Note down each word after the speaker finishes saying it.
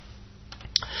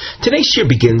Today's shir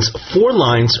begins 4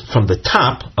 lines from the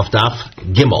top of Daf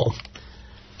Gimel.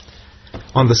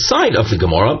 On the side of the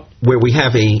Gemara, where we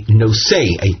have a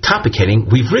nosei, a topic heading,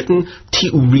 we've written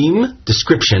tiurim,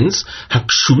 descriptions,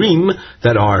 hakshurim,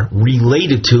 that are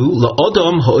related to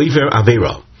la'odam ha'over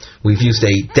avera. We've used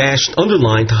a dashed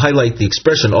underline to highlight the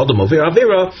expression odam ha'over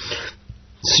avera,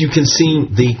 so you can see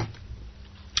the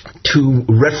 2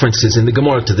 references in the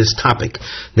Gemara to this topic,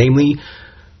 namely,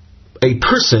 a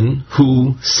person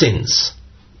who sins.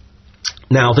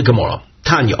 Now the Gemara.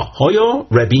 Tanya, Hoyo,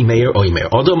 Rabbi Meir Oimer,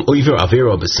 Odom Oiver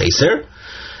Avero B'Seiser,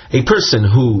 a person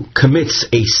who commits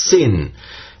a sin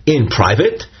in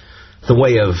private. The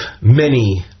way of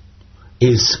many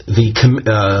is the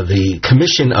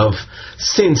commission of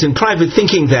sins in private,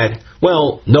 thinking that,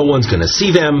 well, no one's going to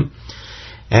see them.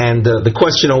 And the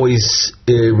question always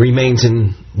remains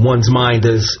in one's mind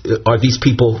is, are these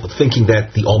people thinking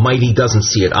that the Almighty doesn't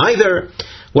see it either?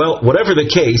 Well, whatever the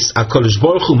case, HaKadosh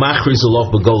Baruch Hu machriz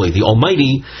ulav b'goli. The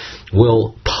Almighty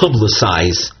will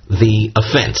publicize the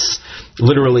offense.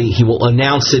 Literally, He will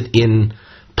announce it in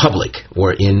public,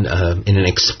 or in an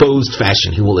exposed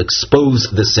fashion. He will expose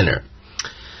the sinner.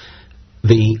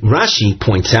 The Rashi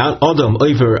points out, Odom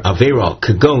oiver avera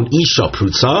kagon isha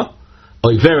prutza,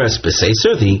 oiveres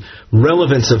b'seiser. The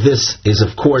relevance of this is,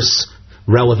 of course,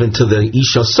 relevant to the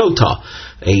Isha Sotah,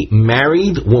 a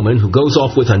married woman who goes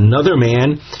off with another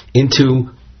man into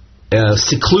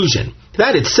seclusion.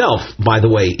 That itself, by the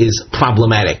way, is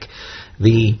problematic.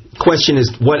 The question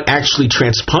is what actually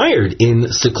transpired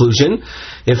in seclusion.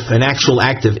 If an actual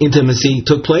act of intimacy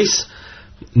took place,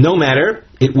 no matter,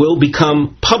 it will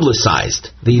become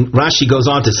publicized. The Rashi goes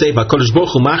on to say, HaKadosh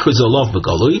Baruch Hu machriz olav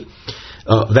b'golui.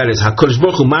 That is, HaKadosh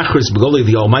Baruch Hu machriz b'golui,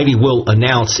 the Almighty will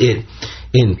announce it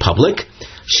in public.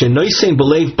 Shenoisen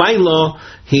b'leiv baila,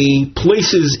 He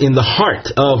places in the heart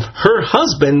of her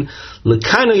husband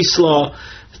l'kanoisla,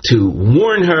 to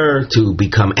warn her, to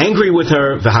become angry with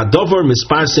her, v'hadover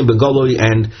misparsim b'goloi,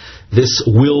 and this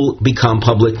will become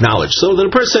public knowledge. So that a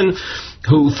person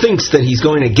who thinks that he's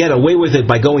going to get away with it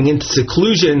by going into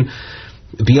seclusion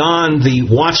beyond the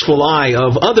watchful eye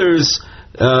of others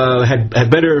had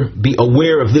better be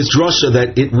aware of this drasha,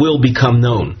 that it will become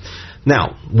known.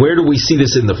 Now, where do we see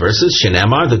this in the verses?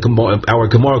 Shenamar, our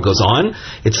Gemara goes on.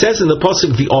 It says in the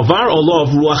pasuk, the Ovar Olav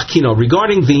Ruach Kino,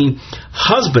 regarding the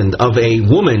husband of a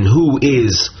woman who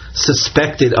is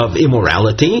suspected of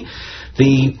immorality.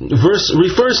 The verse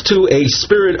refers to a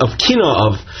spirit of kina,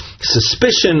 of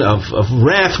suspicion, of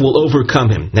wrath will overcome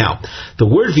him. Now, the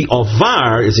word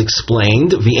v'ovar is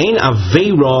explained, v'ein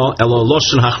aveira elo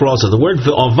loshen hachraza. The word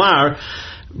v'ovar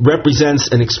represents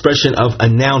an expression of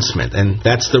announcement, and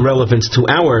that's the relevance to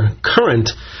our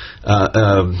current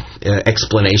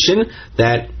explanation,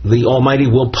 that the Almighty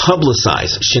will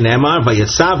publicize. Shenamar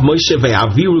vayatzav Moshe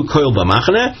vayaviru koil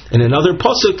b'machane. In another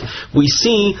pasuk, we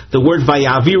see the word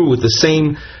vayaviru with the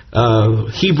same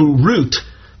Hebrew root,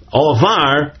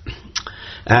 alvar,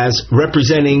 as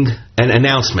representing an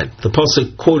announcement. The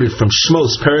pasuk quoted from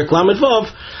Shmos Perek Lamed Vav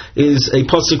is a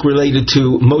pasuk related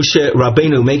to Moshe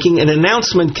Rabbeinu making an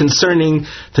announcement concerning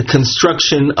the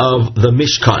construction of the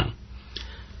Mishkan.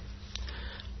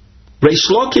 Reish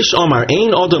Lakish Amar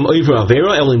Ein Adam Oiver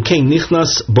Avera Elim Kein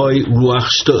Nichnas Boy Ruach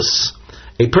Shtus.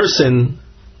 A person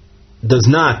does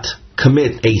not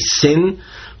commit a sin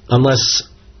unless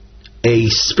a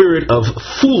spirit of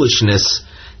foolishness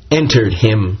entered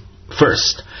him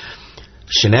first.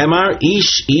 Shenamar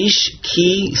Ish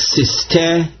Ki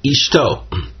Siste Ishto.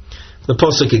 The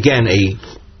pasuk again, a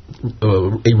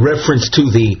reference to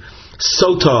the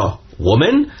Sotah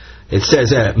woman. It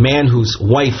says a man whose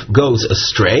wife goes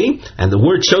astray, and the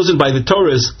word chosen by the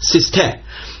Torah is sisteh.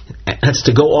 That's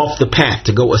to go off the path,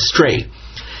 to go astray.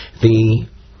 The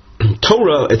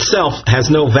Torah itself has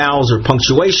no vowels or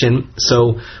punctuation,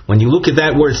 so when you look at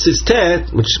that word sisteh,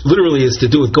 which literally is to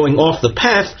do with going off the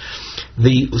path,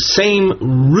 the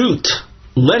same root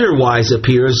letter-wise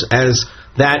appears as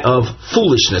that of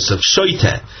foolishness, of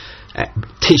shoiteh.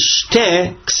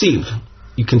 Tishteh ksiv.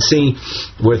 You can see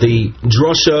where the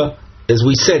drosha, as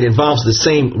we said, involves the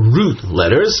same root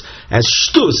letters as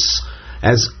shtus,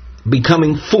 as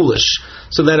becoming foolish.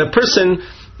 So that a person,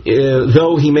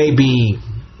 though he may be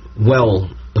well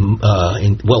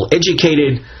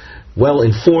educated, well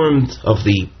informed of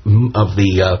the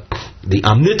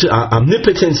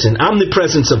omnipotence and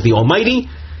omnipresence of the Almighty,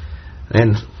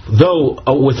 and though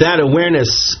with that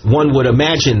awareness one would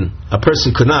imagine a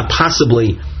person could not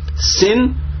possibly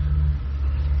sin,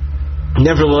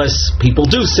 nevertheless people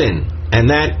do sin, and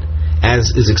that,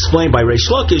 as is explained by Reish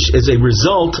Lakish, is a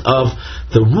result of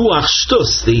the ruach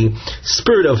shtus, the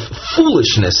spirit of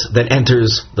foolishness that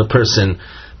enters the person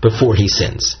before he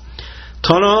sins.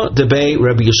 Tana debei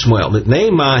Rabbi Yishmael.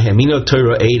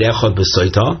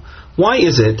 Why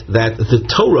is it that the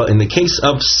Torah, in the case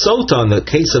of Sotah, in the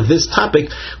case of this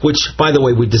topic, which, by the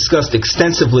way, we discussed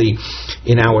extensively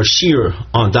in our shir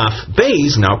on Daf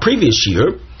Beis, in our previous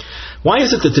shir, why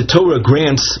is it that the Torah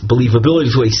grants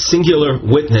believability to a singular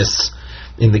witness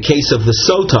in the case of the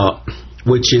Sotah,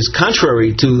 which is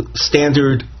contrary to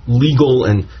standard legal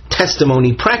and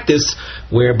testimony practice,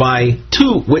 whereby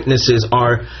two witnesses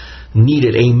are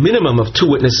needed, a minimum of two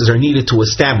witnesses are needed to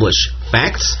establish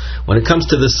facts? When it comes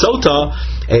to the Sotah,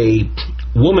 a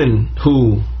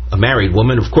married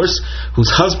woman, of course, whose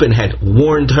husband had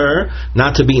warned her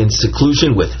not to be in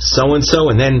seclusion with so-and-so,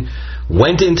 and then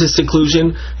went into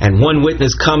seclusion, and one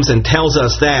witness comes and tells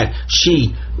us that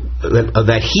he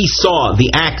saw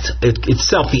the act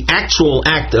itself, the actual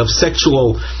act of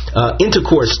sexual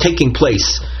intercourse taking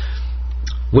place,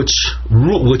 which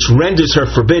renders her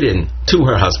forbidden to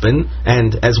her husband,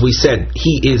 and as we said,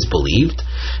 he is believed.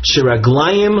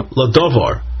 Shiraglayim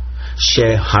ladovar.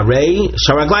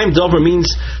 Shiraglayim dover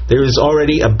means there is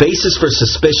already a basis for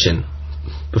suspicion.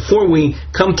 Before we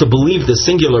come to believe the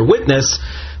singular witness,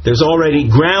 there's already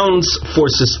grounds for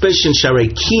suspicion.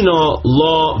 Sharei kina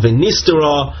la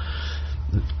v'nistera.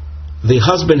 The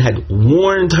husband had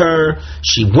warned her.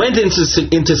 She went into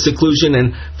seclusion,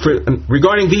 and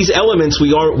regarding these elements,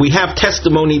 we have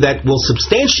testimony that will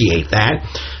substantiate that.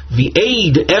 The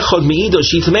aid echad mi'ido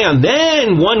shitmei, and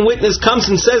then one witness comes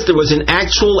and says there was an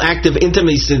actual act of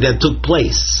intimacy that took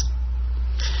place.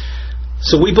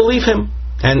 So we believe him,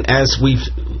 and as we've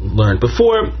learned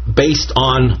before, based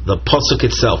on the pasuk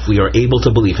itself, we are able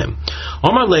to believe him.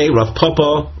 Amar le Rav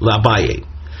Papa l'Abaye.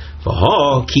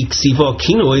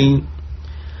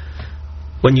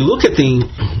 When you look at the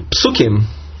psukim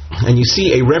and you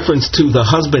see a reference to the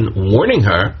husband warning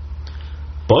her,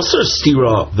 Basar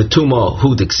stira v'tuma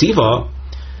hu diksiva,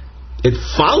 it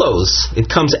follows, it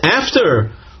comes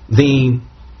after the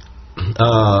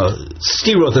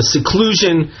stira, the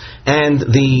seclusion, and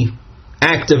the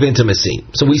act of intimacy.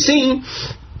 So we see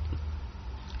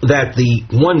that the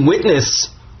one witness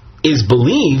is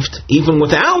believed even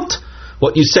without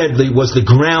what you said was the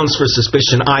grounds for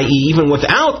suspicion, i.e. even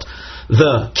without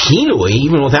the kinui,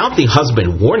 even without the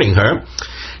husband warning her.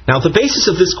 Now the basis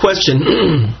of this question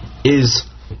is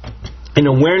an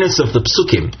awareness of the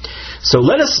psukim. So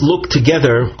let us look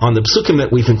together on the psukim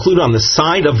that we've included on the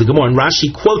side of the Gemara, and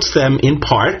Rashi quotes them in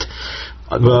part.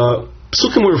 The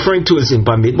psukim we're referring to is in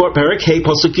Bamidbar, Perek Hey,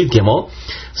 Pasuk Yud Gimel.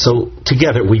 So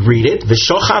together we read it.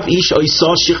 V'shochav ish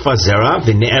oisa shichva zera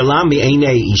v'ne'ela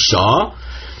mi'einei isha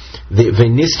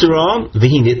v'nistera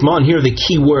v'hinitma. And here are the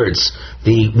key words.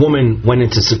 The woman went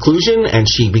into seclusion and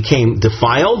she became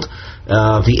defiled.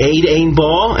 V'eid ein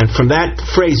ba, and from that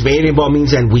phrase v'eid ein ba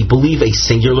means, and we believe a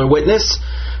singular witness.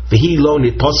 V'hi lo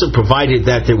nitpasuk, provided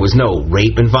that there was no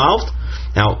rape involved.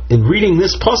 Now, in reading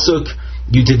this pasuk,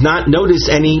 you did not notice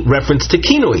any reference to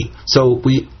kinui. So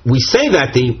we say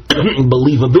that the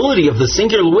believability of the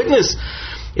singular witness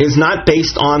is not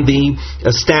based on the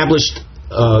established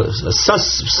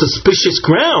suspicious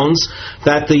grounds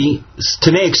that the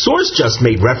Tanaic source just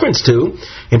made reference to.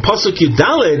 In Pasuk Yud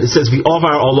Daled, it says,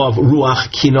 V'ovar olav ruach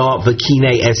kina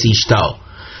v'kine es ishto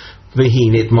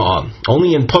v'hi nitma.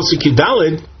 Only in Pasuk Yud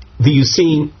Daled do you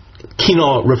see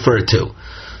kina referred to.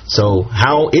 So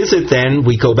how is it then,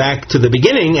 we go back to the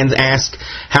beginning and ask,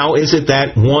 how is it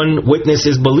that one witness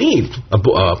is believed?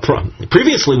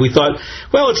 Previously we thought,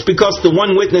 well, it's because the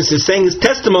one witness is saying his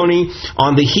testimony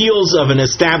on the heels of an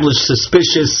established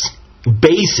suspicious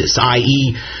basis,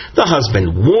 i.e. the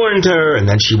husband warned her and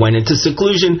then she went into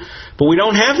seclusion. But we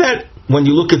don't have that when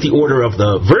you look at the order of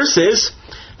the verses.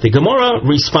 The Gemara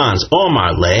responds,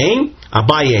 Omar le,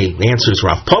 Abaye answers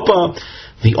Rav Papa,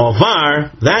 the ovar,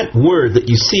 that word that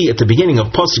you see at the beginning of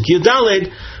Pasuk Yud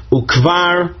Daled,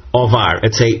 ukvar ovar.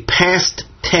 It's a past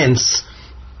tense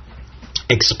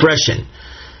expression,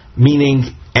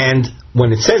 meaning, and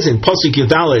when it says in Pasuk Yud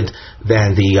Daled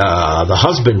that the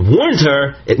husband warned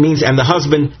her, it means, and the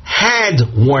husband had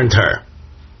warned her.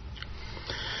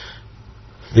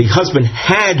 The husband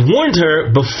had warned her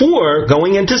before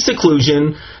going into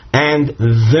seclusion, and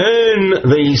then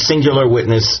the singular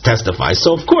witness testifies.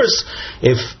 So, of course,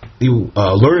 if you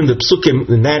learn the psukim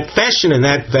in that fashion, in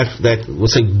that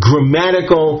let's say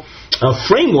grammatical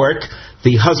framework,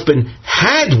 the husband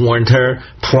had warned her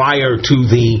prior to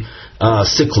the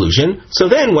seclusion. So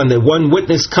then, when the one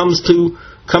witness comes to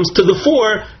the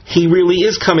fore, he really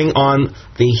is coming on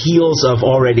the heels of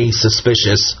already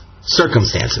suspicious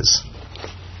circumstances.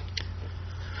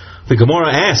 The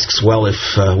Gemara asks, well, if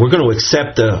we're going to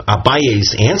accept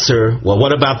Abaye's answer, well,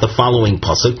 what about the following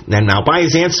pasuk? And now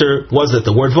Abaye's answer was that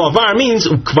the word v'avar means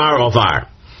ukvar avar.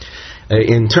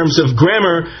 In terms of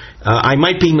grammar, I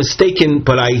might be mistaken,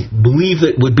 but I believe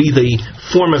it would be the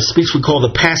form of speech we call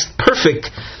the past perfect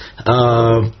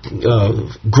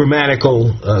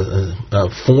grammatical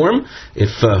form.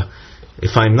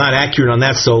 If I'm not accurate on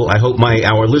that, so I hope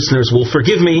our listeners will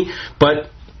forgive me. But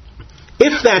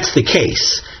if that's the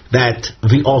case, that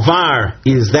the ovar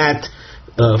is that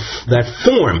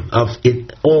form of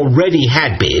it already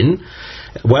had been,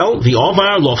 well, the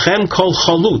ovar lochem kol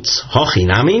chalutz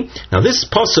hachinami. Now this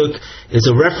pasuk is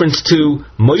a reference to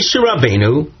Moshe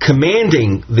Rabbeinu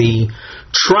commanding the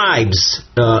tribes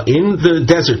in the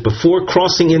desert before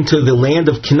crossing into the land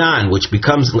of Canaan, which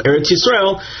becomes Eretz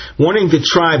Yisrael, warning the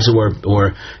tribes or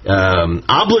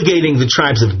obligating the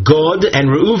tribes of Gad and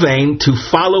Reuven to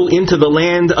follow into the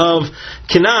land of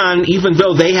Canaan, even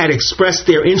though they had expressed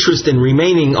their interest in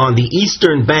remaining on the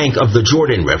eastern bank of the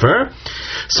Jordan River.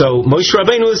 So Moshe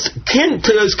Rabbeinu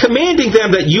is commanding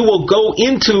them that you will go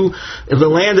into the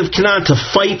land of Canaan to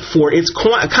fight for its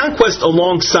conquest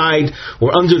alongside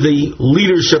or under the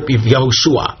leadership of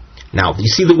Yahushua. Now, you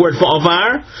see the word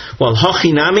va'avar? Well,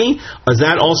 hachinami, is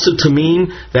that also to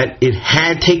mean that it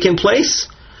had taken place?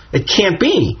 It can't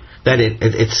be. That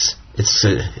it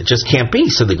just can't be.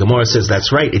 So the Gemara says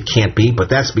that's right, it can't be, but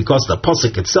that's because the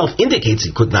pasuk itself indicates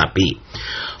it could not be.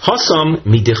 Hasam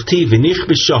midichti v'nich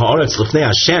b'sha'aretz l'fnei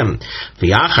Hashem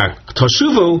v'achar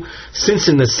toshuvu. Since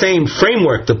in the same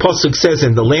framework the pasuk says,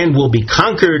 and the land will be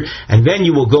conquered, and then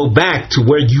you will go back to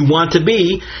where you want to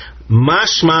be.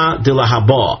 Mashma de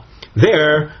lahaba.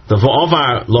 There, the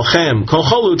va'avar lochem kol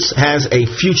chalutz has a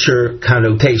future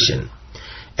connotation.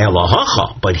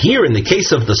 Elahacha. But here, in the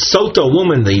case of the Sotah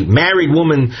woman, the married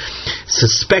woman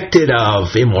suspected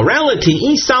of immorality,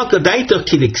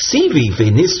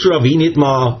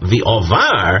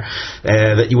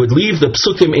 that you would leave the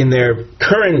psukim in their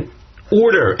current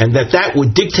order, and that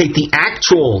would dictate the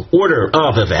actual order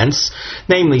of events,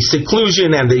 namely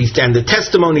seclusion and the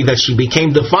testimony that she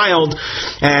became defiled,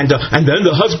 and then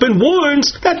the husband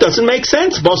warns. That doesn't make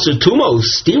sense. Basar tumo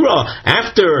stira,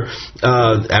 after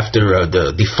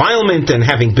the defilement and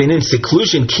having been in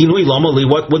seclusion, kinui lomali,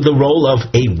 what would the role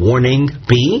of a warning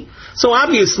be? So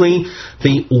obviously,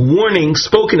 the warning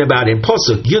spoken about in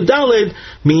Pasuk Yudalid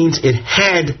means it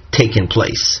had taken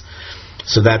place.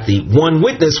 So that the one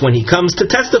witness, when he comes to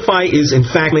testify, is in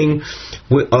fact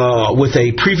with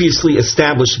a previously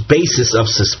established basis of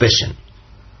suspicion.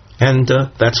 And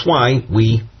that's why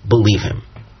we believe him.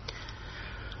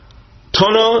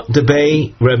 Tana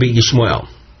debei Rabbi Yishmael.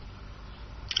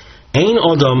 Ein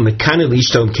adam mekanel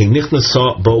ishto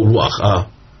kenichnasa bo ruach. A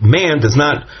man does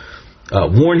not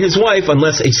warn his wife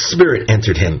unless a spirit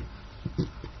entered him.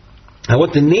 Now,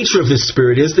 what the nature of this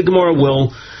spirit is, the Gemara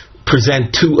will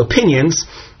present two opinions,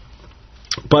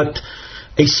 but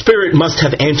a spirit must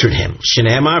have entered him.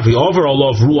 Shenemar v'over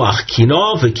olav ruach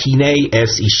kina v'kinei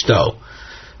es ishto.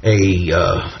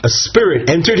 A spirit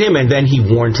entered him, and then he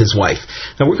warned his wife.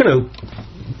 Now we're going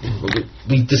to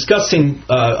be discussing,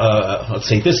 let's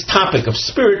say, this topic of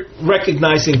spirit,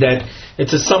 recognizing that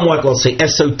it's a somewhat, let's say,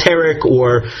 esoteric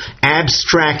or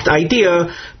abstract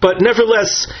idea, but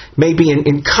nevertheless, maybe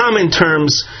in common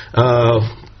terms,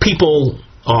 people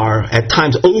are at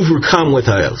times overcome with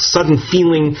a sudden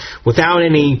feeling without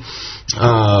any,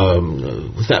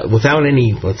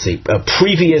 let's say, a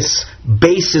previous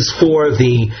basis for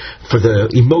the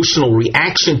emotional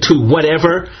reaction to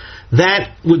whatever.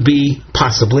 That would be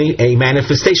possibly a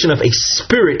manifestation of a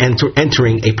spirit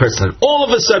entering a person. All of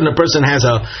a sudden, a person has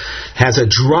a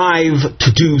drive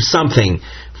to do something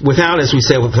without, as we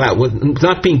say,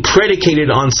 not being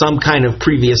predicated on some kind of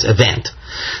previous event.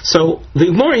 So the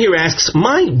Gemara here asks,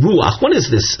 "My ruach, what is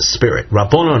this spirit?"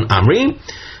 Rabbanon Amri,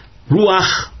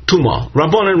 ruach tuma.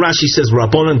 Rabbanon, Rashi says,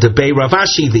 Rabbanon debei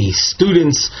Ravashi. The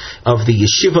students of the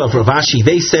yeshiva of Ravashi,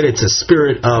 they said it's a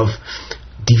spirit of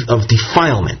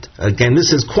defilement. Again,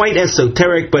 this is quite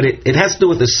esoteric, but it has to do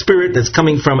with a spirit that's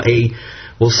coming from a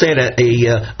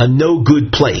no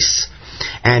good place.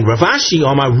 And Ravashi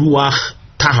Omar ruach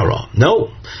tahara.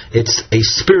 No, it's a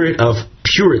spirit of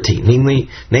purity, namely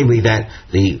that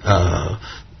the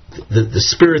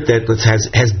spirit that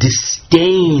has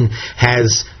disdain,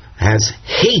 has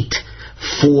hate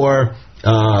for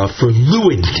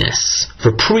lewdness,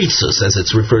 for prisus, as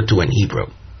it's referred to in Hebrew.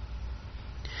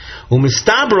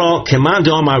 Umistabra keman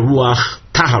d'amar ruach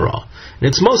tahara. And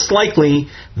it's most likely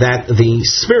that the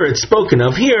spirit spoken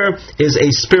of here is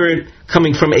a spirit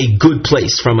coming from a good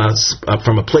place, from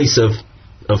a place of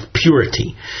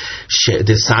purity.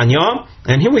 Desanya,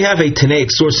 and here we have a Tanaic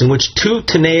source in which two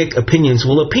Tanaic opinions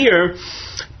will appear,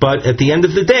 but at the end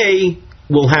of the day,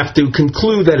 we'll have to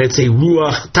conclude that it's a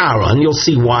Ruach Tara, and you'll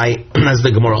see why as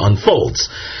the Gemara unfolds.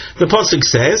 The Pasuk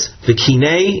says,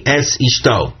 V'kinei es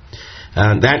ishto.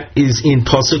 That is in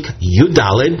Pasuk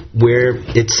Yudalid, where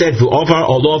it said, V'ovar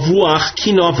olav ruach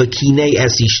kino v'kinei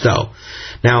es ishto.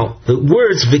 Now, the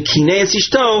words V'kinei es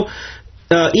ishto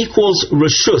equals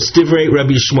Reshus, Divrei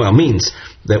Rabbi Shmuel, means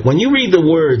that when you read the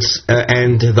words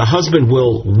and the husband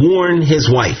will warn his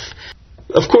wife.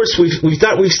 Of course,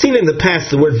 we've seen in the past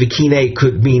the word V'kinei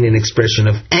could mean an expression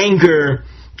of anger,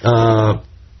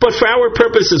 but for our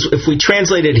purposes, if we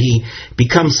translate it, he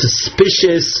becomes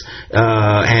suspicious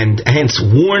and hence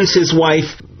warns his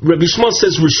wife. Rabbi Shmuel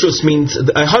says Reshus means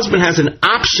a husband has an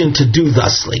option to do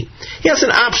thusly. He has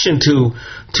an option to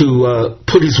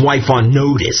put his wife on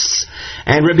notice.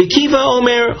 And Rabbi Kiva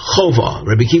Omer Chova.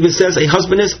 Rabbi Kiva says a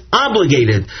husband is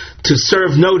obligated to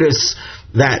serve notice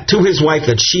that to his wife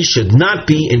that she should not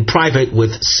be in private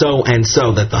with so and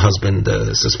so that the husband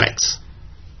suspects.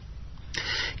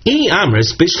 If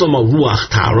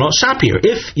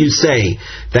you say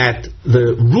that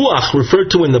the ruach referred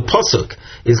to in the pasuk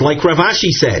is like Rav Ashi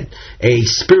said, a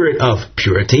spirit of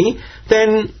purity,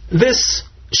 then this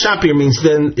shapir means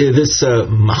then this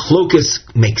machlokus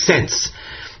makes sense.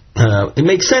 It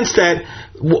makes sense that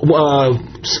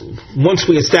once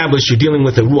we establish you're dealing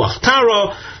with a ruach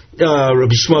tara,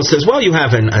 Rabbi Shmuel says, well, you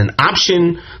have an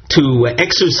option to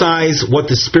exercise what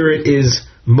the spirit is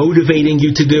motivating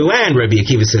you to do, and Rabbi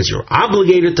Akiva says you're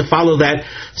obligated to follow that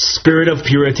spirit of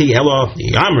purity. Elo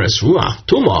yamris ruach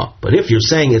tuma. But if you're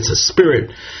saying it's a spirit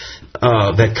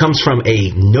that comes from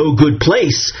a no good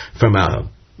place, from a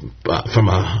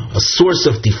source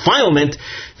of defilement,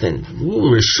 then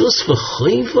reshus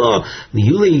v'chayva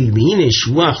liyuli liinish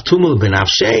ruach tumul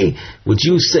benafshe. Would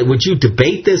you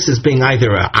debate this as being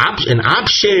either an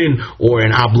option or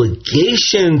an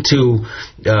obligation to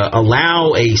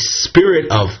allow a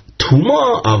spirit of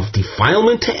tuma, of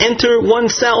defilement, to enter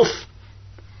oneself?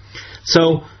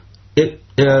 So the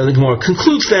Gemara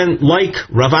concludes then, like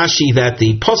Rav Ashi, that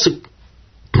the pasuk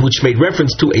which made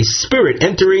reference to a spirit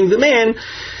entering the man,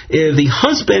 the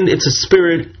husband, it's a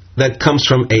spirit that comes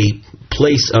from a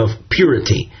place of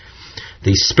purity.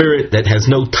 The spirit that has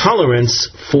no tolerance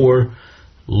for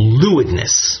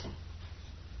lewdness.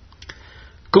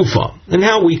 Gufa. And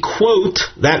now we quote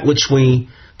that which we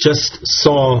just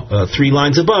saw 3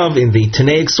 lines above in the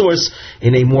Tanaic source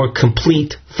in a more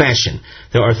complete fashion.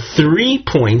 There are 3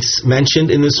 points mentioned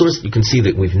in the source. You can see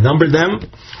that we've numbered them.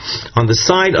 On the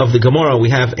side of the Gemara, we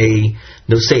have a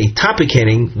topic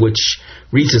heading which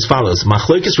reads as follows: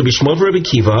 Machlokes Rabbi Shmuel and Rabbi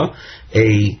Kiva,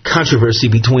 a controversy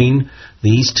between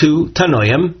these 2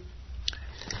 Tanoim.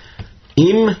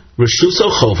 Im Reshuso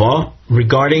Chova,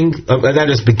 regarding that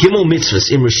is Begimel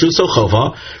mitzvahs. Im Reshuso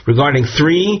Chova, regarding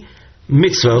 3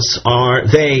 mitzvahs, are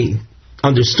they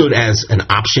understood as an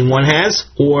option one has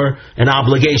or an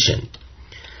obligation?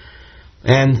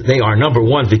 And they are, number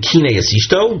 1, V'kinei es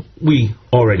ishto. We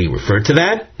already referred to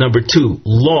that. Number 2,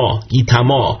 law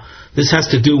yitama. This has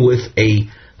to do with a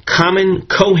common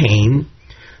kohen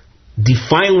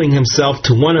defiling himself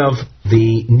to one of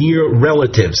the near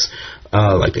relatives,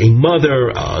 like a mother,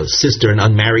 a sister, an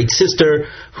unmarried sister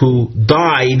who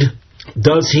died.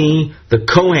 Does he, the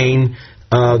kohen,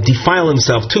 defile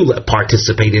himself to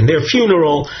participate in their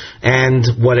funeral and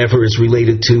whatever is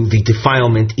related to the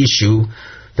defilement issue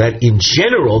that in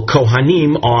general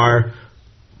Kohanim are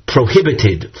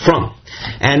prohibited from?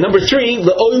 And number 3,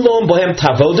 Le'olam bohem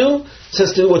tavodu. This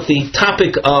has to do with the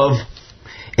topic of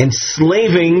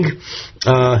enslaving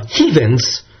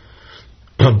heathens,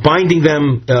 binding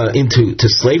them into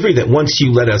slavery, that once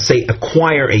you, let us say,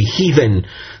 acquire a heathen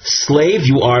slave,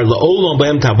 you are Le'olam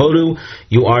bohem tavodu,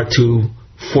 you are to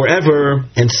forever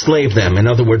enslave them. In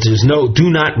other words, do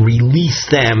not release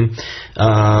them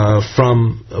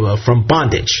from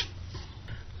bondage.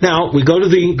 Now we go to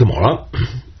the Gemara.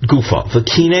 Gufa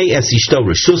v'kinei es ishto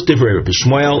reshus divrei Rabbi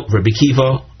Shmuel Rabbi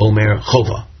Kiva Omer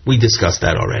Chova. We discussed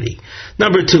that already.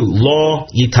 Number 2, law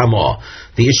yitama,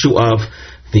 the issue of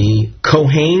the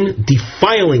kohen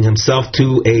defiling himself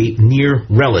to a near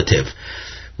relative.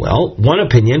 Well, one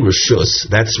opinion, Reshus,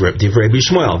 that's Divrei Rabbi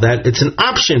Shmuel, that it's an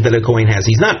option that a Kohen has.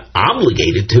 He's not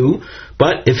obligated to,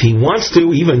 but if he wants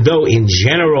to, even though in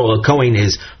general a Kohen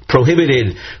is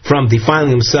prohibited from defiling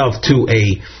himself to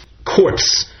a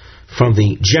corpse from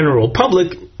the general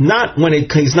public,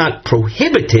 he's not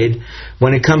prohibited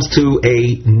when it comes to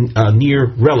a near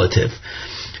relative.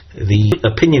 The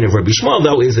opinion of Rabbi Shmuel,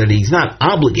 though, is that he's not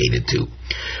obligated to.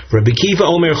 Rabbi Kiva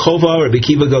Omer Chova, Rabbi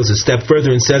Kiva goes a step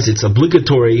further and says it's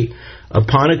obligatory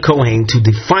upon a Kohen to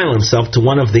defile himself to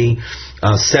one of the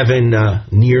 7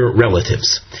 near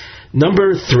relatives.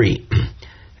 Number 3,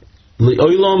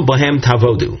 L'olam bohem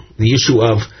tavodu, the issue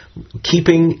of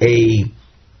keeping a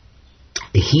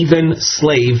heathen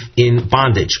slave in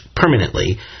bondage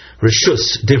permanently.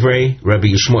 Reshus divrei Rabbi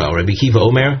Yishmael, Rabbi Kiva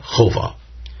Omer Chova.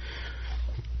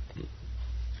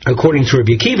 According to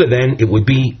Rabbi Akiva, then it would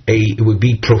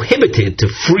be prohibited to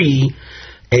free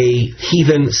a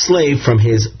heathen slave from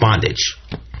his bondage.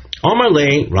 Amar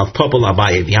le Rav Papa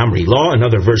Abaye V'Amri Law,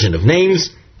 another version of names.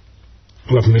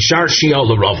 Rav Mishar Shia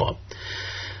LaRava.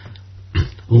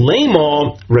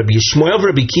 Lema Rabbi Yishmael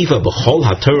Rabbi Akiva b'chol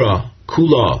haTorah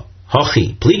kula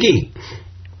hachi pligi.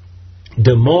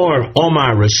 The more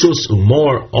Omar Reshus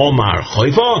umor Omar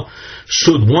Choiva.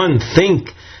 Should one think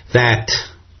that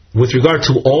with regard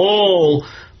to all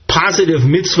positive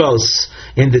mitzvos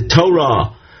in the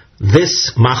Torah,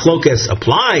 this machlokes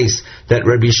applies, that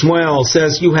Rabbi Shmuel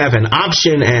says you have an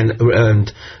option, and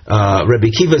Rabbi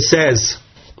Kiva says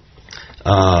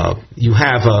you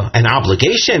have an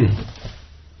obligation?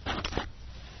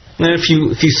 And if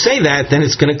you say that, then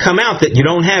it's going to come out that you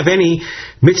don't have any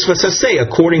mitzvah saseh,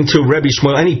 according to Rabbi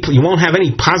Shmuel. You won't have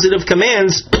any positive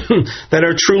commands that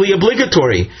are truly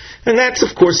obligatory. And that's,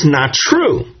 of course, not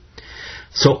true.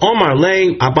 So Omar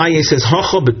Le, Abaye says,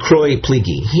 Hacha bekroi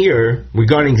pligi. Here,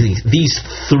 regarding these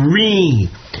 3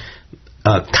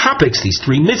 topics, these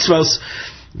 3 mitzvahs,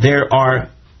 there are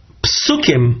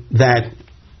psukim that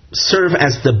serve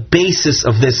as the basis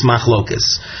of this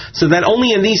machlokas. So that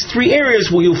only in these 3 areas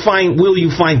will you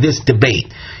find this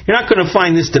debate. You're not going to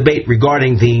find this debate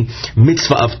regarding the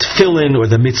mitzvah of tefillin, or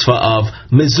the mitzvah of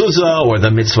mezuzah, or the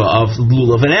mitzvah of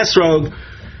lulav and esrog.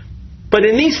 But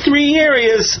in these 3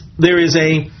 areas, there is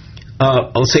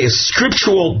I'll say a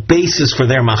scriptural basis for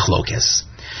their machlokas.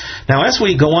 Now, as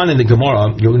we go on in the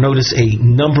Gemara, you'll notice a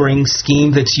numbering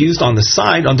scheme that's used on the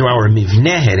side under our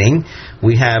Mivneh heading.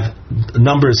 We have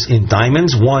numbers in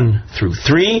diamonds, 1 through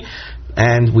 3,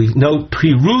 and we note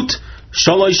Pirut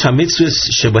Shalosh HaMitzvahs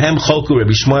Shebahem Cholku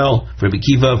Rabbi Shmuel, Rabbi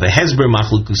Kiva, Vehezber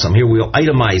Machlukusam. Here we'll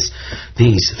itemize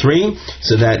these 3,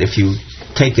 so that if you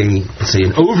take an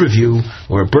overview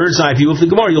or a bird's eye view of the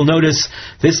Gemara, you'll notice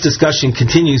this discussion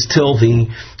continues till the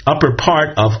upper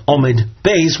part of Omid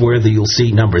Beis, where you'll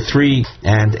see number 3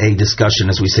 and a discussion,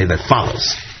 as we say, that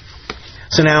follows.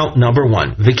 So now, number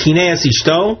 1, V'kineas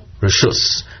ishto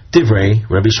reshus divrei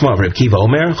Rabbi Shmuel, Rabbi Kiva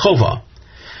Omer Chova.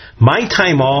 My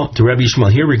taima to Rabbi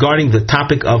Shmuel here regarding the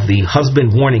topic of the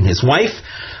husband warning his wife.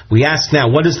 We ask now,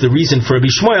 what is the reason for Rabbi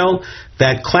Shmuel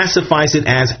that classifies it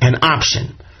as an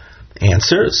option?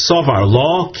 Answer, Sovar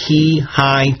Law Ki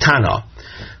Hai Tana.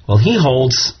 Well, he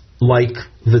holds like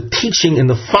the teaching in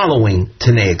the following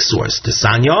Tanaic source.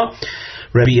 Tesanya,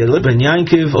 Rabbi Elib ben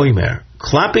Yankiv Oimer,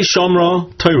 Klape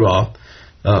Shomra Torah,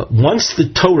 once the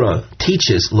Torah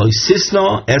teaches, Lo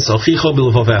Sisna Es Achicha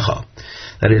Bilvavecha,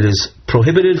 that it is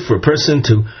prohibited for a person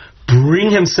to bring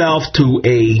himself to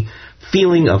a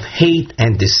feeling of hate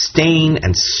and disdain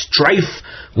and strife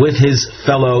with his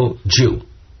fellow Jew.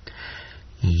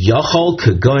 Yachal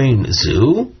Kagoin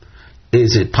Zu,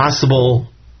 is it possible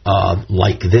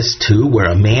like this too, where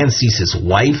a man sees his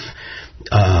wife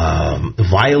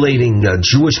violating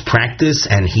Jewish practice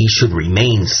and he should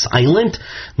remain silent?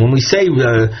 When we say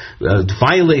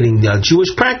violating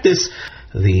Jewish practice,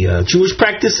 the Jewish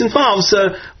practice involves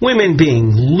women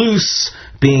being loose,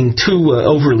 being too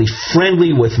overly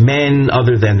friendly with men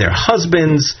other than their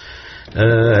husbands.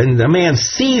 And a man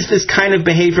sees this kind of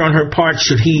behavior on her part.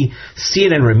 Should he see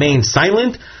it and remain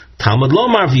silent? Talmud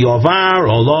Lomar v'yovar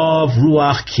olav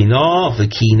ruach kino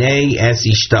v'kinei es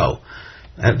ishto.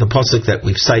 The pasuk that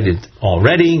we've cited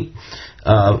already,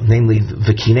 namely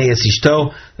v'kinei es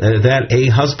ishto, that a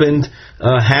husband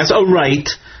has a right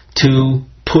to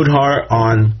put her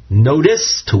on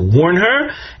notice, to warn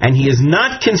her, and he is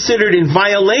not considered in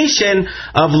violation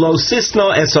of lo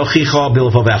sisno es ochicha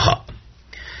bilvavecha.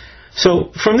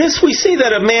 So from this we see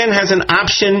that a man has an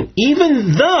option,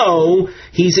 even though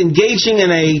he's engaging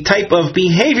in a type of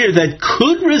behavior that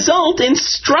could result in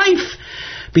strife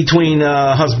between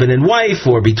husband and wife,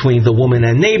 or between the woman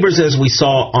and neighbors, as we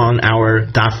saw on our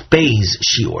Daf Beis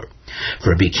shiur.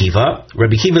 For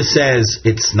Rabbi Kiva says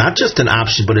it's not just an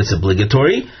option, but it's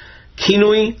obligatory.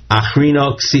 Kinui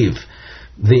achrino ksiv.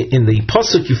 In the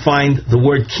pasuk you find the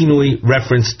word kinui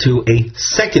referenced to a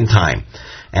second time.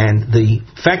 And the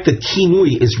fact that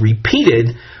kinui is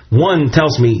repeated, one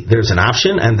tells me there's an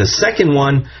option, and the second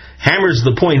one hammers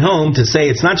the point home to say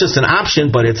it's not just an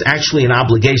option, but it's actually an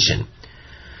obligation.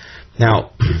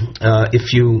 Now,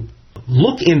 if you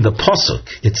look in the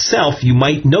pasuk itself, you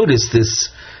might notice this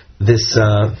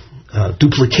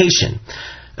duplication.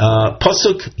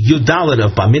 Pasuk Yudalit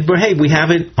of Bamidbar. Hey, we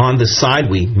have it on the side.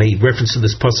 We made reference to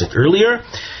this pasuk earlier,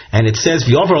 and it says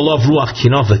V'yover alav ruach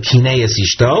kinah v'kinei es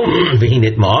ishto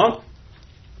v'hinit ma.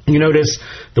 You notice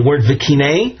the word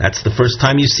v'kinei. That's the first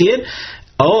time you see it.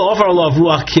 Oh, over alav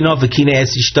ruach kinah v'kinei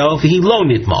es ishto v'hilo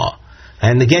nitma.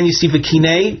 And again, you see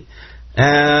v'kinei,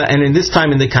 and in this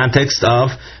time in the context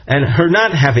of and her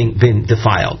not having been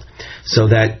defiled, so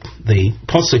that the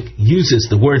pasuk uses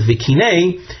the word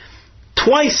v'kinei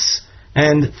twice,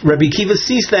 and Rabbi Akiva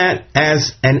sees that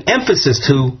as an emphasis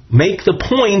to make the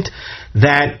point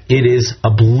that it is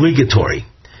obligatory.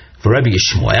 For Rabbi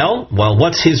Yishmael, well,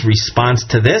 what's his response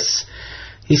to this?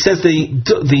 He says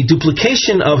the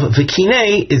duplication of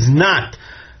v'kinei is not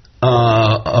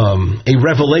a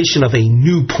revelation of a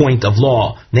new point of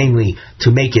law, namely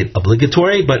to make it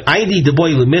obligatory, but Aidi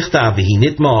deboy lemichta v'hi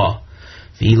nitma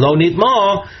v'hi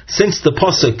nitma, since the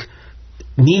pasuk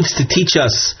needs to teach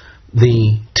us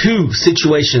the two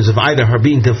situations of either her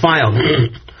being defiled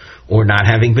or not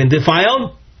having been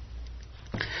defiled.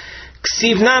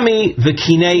 Ksivnami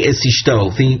v'kinei es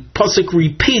ishto. The pasuk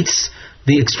repeats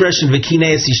the expression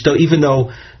v'kinei es ishto, even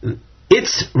though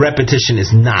its repetition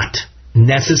is not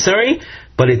necessary,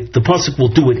 but the pasuk will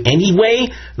do it anyway.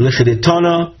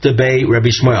 L'chedetana debei Rabbi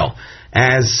Shmuel,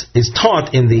 as is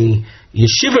taught in the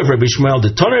yeshiva of Rabbi Shmuel.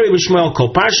 The Torah Rabbi Shmuel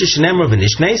kol parsha shenemra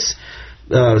v'nishnes.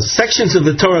 Sections of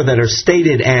the Torah that are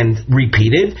stated and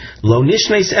repeated, lo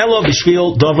nishnes elo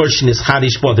b'shvil davar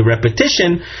shenischadish bo. The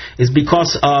repetition is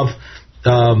because of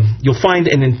you'll find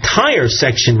an entire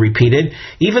section repeated,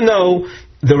 even though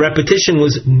the repetition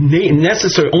was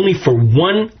necessary only for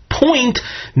one point.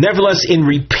 Nevertheless, in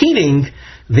repeating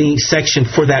the section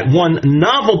for that one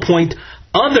novel point,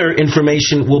 other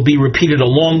information will be repeated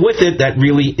along with it that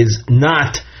really is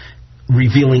not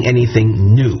revealing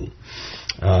anything new.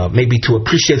 Maybe to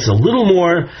appreciate this a little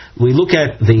more, we look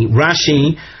at the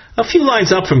Rashi a few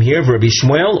lines up from here. Rabbi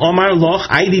Shmuel, Omar loch,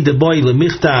 Aidi deboy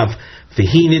lemichtav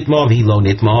v'hi nitma v'hi lo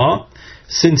nitma.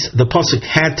 Since the pasuk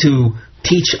had to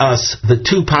teach us the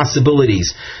two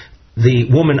possibilities, the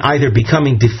woman either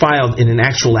becoming defiled in an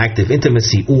actual act of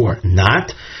intimacy or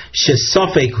not,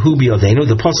 shesafek hu biyodenu,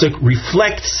 the pasuk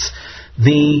reflects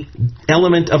the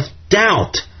element of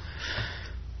doubt.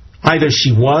 Either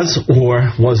she was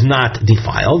or was not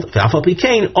defiled,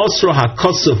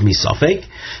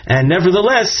 and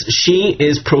nevertheless she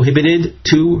is prohibited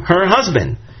to her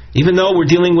husband. Even though we're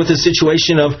dealing with a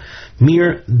situation of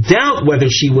mere doubt whether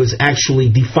she was actually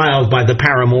defiled by the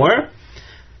paramour,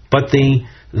 but the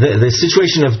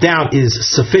situation of doubt is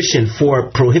sufficient for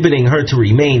prohibiting her to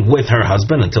remain with her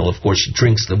husband until, of course, she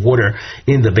drinks the water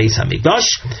in the Beis Hamikdash,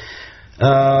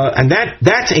 and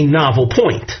that's a novel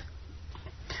point.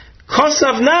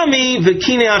 Kosav nami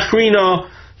v'kine achrina,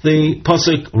 the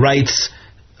pasuk writes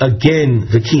again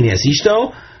v'kine es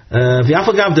ishto.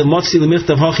 V'afagav de motzi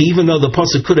l'michtav hachi, even though the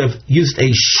pasuk could have used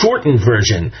a shortened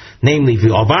version, namely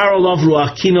v'avar olav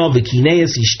ruach kino v'kine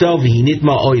es ishto v'hi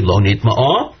nitma oy lo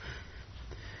nitma.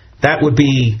 That would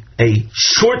be a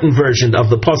shortened version of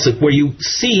the pasuk where you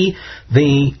see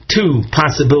the two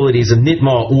possibilities of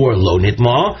nitma or lo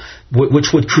nitma,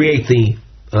 which would create the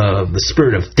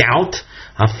spirit of doubt.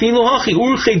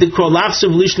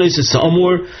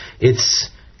 It's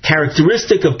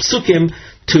characteristic of psukim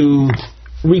to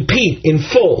repeat in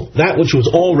full that which was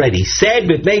already said,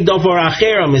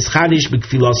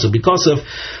 because of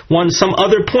some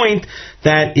other point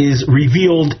that is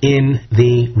revealed in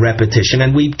the repetition.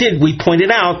 And we pointed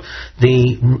out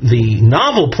the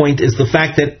novel point is the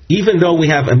fact that even though we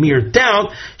have a mere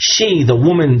doubt, she, the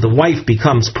woman, the wife,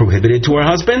 becomes prohibited to her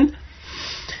husband.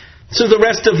 So the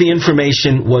rest of the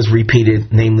information was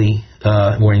repeated, namely,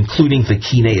 we're including the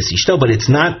kinei es ishto, but it's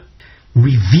not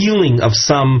revealing of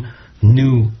some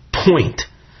new point,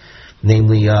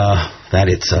 namely that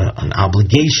it's an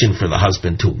obligation for the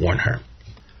husband to warn her.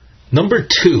 Number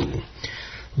 2,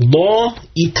 law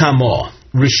itamo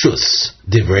rishus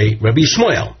divrei Rabbi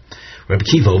Shmuel. Rabbi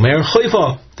Akiva Omer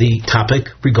choiva, the topic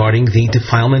regarding the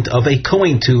defilement of a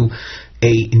kohen to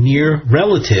a near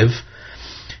relative.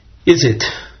 Is it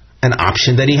an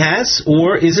option that he has,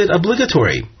 or is it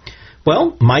obligatory?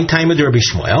 Well, my time of Rabbi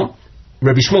Shmuel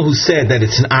who said that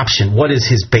it's an option, what is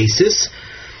his basis?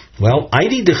 Well,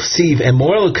 Aidi dechsiv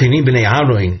emor l'kohanim b'nei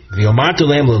Aaron v'yomartu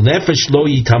lehem l'nefesh lo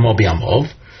yitamo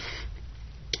b'yamov.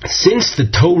 Since the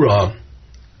Torah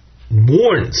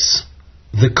warns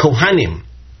the Kohanim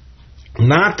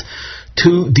not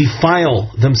to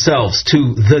defile themselves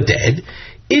to the dead,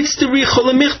 it's the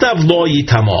richol michtav lo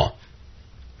yitamo.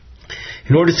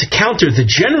 in order to counter the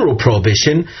general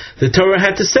prohibition, the Torah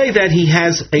had to say that he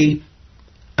has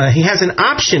an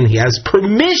option, he has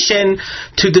permission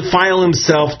to defile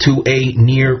himself to a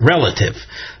near relative,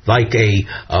 like a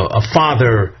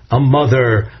father, a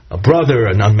mother, a brother,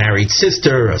 an unmarried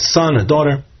sister, a son, a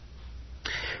daughter.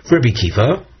 Rabbi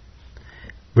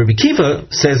Kiva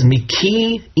says,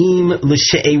 Miki im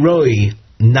l'she'eroi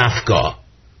nafka.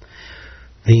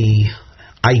 The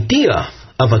idea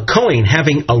of a Kohen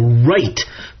having a right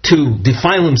to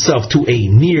defile himself to a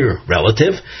near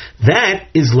relative, that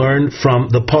is learned from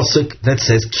the pasuk that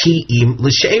says Ki im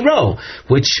l'she'ero,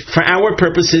 which for our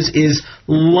purposes is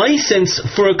license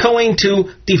for a Kohen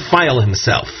to defile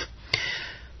himself.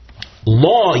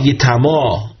 Lo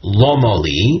yitamo lo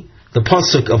moli, the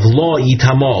pasuk of lo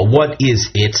yitamo, what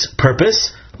is its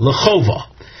purpose? L'chova.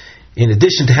 In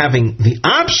addition to having the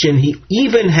option, he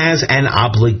even has an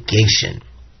obligation.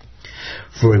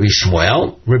 For Rabbi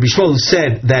Shmuel who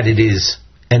said that it is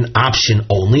an option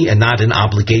only and not an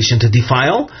obligation to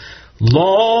defile,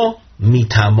 lo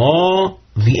mitamo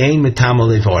v'ein mitamo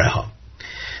levoreha.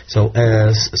 So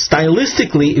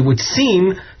stylistically, it would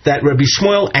seem that Rabbi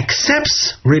Shmuel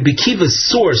accepts Rabbi Kiva's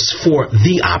source for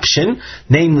the option,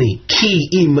 namely ki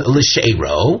im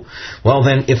l'she'ero. Well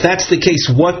then, if that's the case,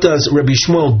 what does Rabbi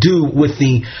Shmuel do with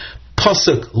the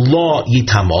pasuk lo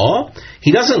yitamo?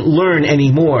 He doesn't learn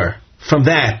anymore from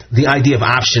that the idea of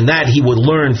option that he would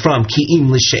learn from ki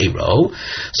im l'she'ero.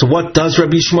 So what does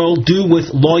Rabbi Shmuel do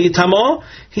with lo yitamo?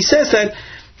 He says that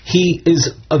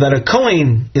that a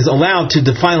Kohen is allowed to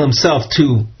defile himself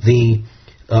to the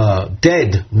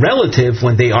dead relative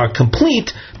when they are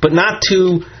complete, but not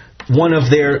to one of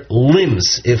their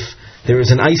limbs. If there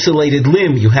is an isolated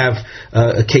limb, you have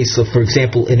a case of, for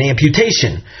example, an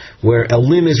amputation, where a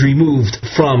limb is removed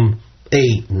from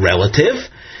a relative,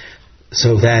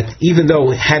 so that even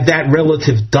though had that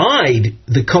relative died,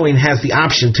 the Kohen has the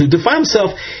option to defile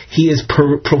himself, he is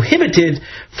prohibited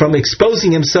from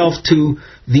exposing himself to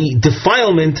the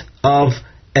defilement of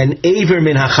an aver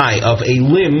min hachai, of a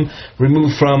limb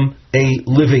removed from a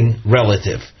living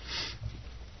relative.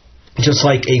 Just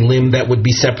like a limb that would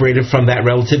be separated from that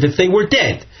relative if they were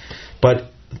dead.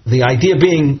 But the idea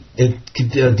being a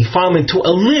defilement to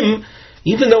a limb,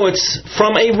 even though it's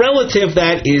from a relative,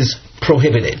 that is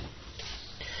prohibited.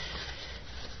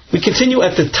 We continue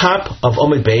at the top of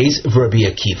Omid Beis, Rabbi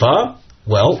Akiva.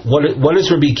 Well, what does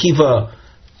Rabbi Akiva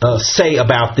say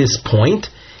about this point?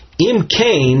 Im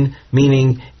kain,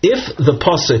 meaning if the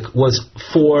pasuk was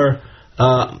for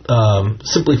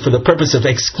simply for the purpose of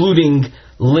excluding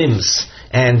limbs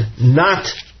and not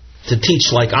to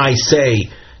teach, like I say,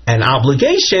 an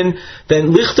obligation,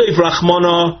 then lichtov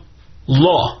rachmana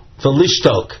law,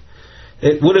 v'lishtok.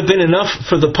 It would have been enough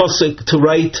for the pasuk to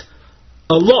write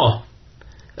a law.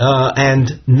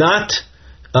 And not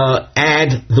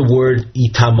add the word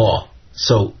itamo.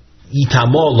 So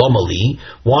itamo lomali.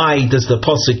 Why does the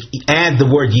pasuk add the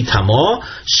word itamo?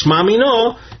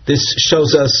 Shmamino. This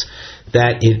shows us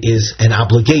that it is an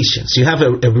obligation. So you have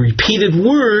a repeated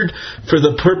word for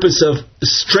the purpose of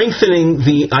strengthening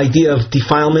the idea of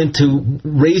defilement, to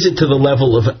raise it to the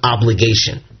level of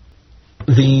obligation.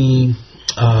 The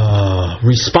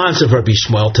response of Rabbi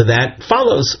Shmuel to that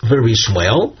follows Rabbi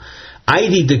Shmuel.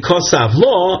 Aidi de kosav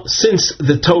law, since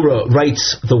the Torah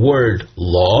writes the word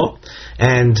law,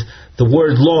 and the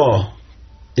word law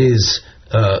is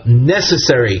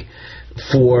necessary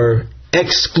for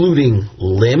excluding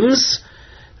limbs,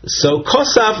 so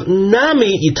kosav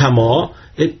nami itamo,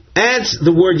 it adds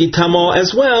the word itamo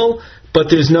as well, but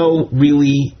there's no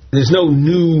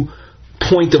new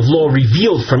point of law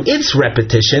revealed from its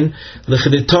repetition,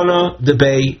 l'chiditona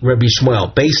debei Rabbi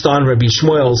Shmuel, based on Rabbi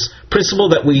Shmuel's principle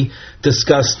that we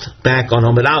discussed back on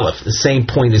Amud Aleph. The same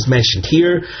point is mentioned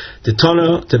here,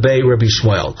 ditona debei Rabbi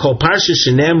Shmuel. Kol parsha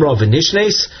shenemra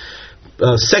v'nishnes,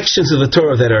 sections of the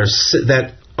Torah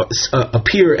that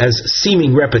appear as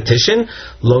seeming repetition,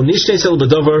 lo nishnes el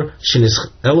b'dover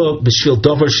elo b'shvil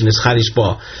dover shenischadish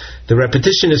ba. The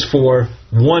repetition is for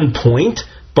one point,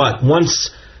 but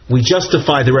once we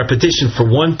justify the repetition for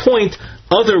one point,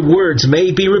 other words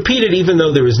may be repeated even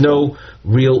though there is no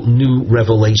real new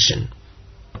revelation.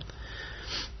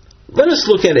 Let us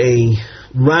look at a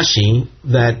Rashi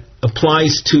that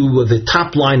applies to the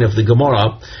top line of the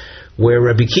Gemara, where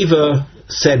Rabbi Kiva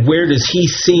said, where does he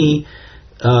see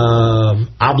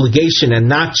obligation and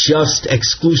not just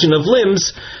exclusion of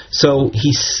limbs? So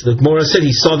the Gemara said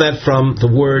he saw that from the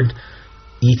word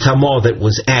itamo that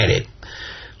was added.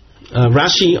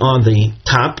 Rashi on the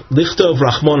top, Lichtov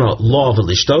Rachmona Law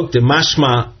V'Lishtok,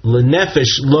 Demashma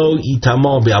Lenefesh Lo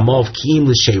Itamo Be'amov Ki'im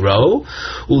L'Sheiro,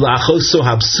 Ula'achoso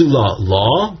Habsula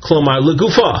Law, Klomar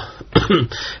Legufa.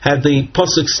 Had the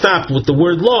pasuk stopped with the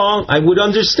word law, I would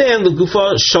understand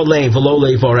Legufa Sholem V'Lo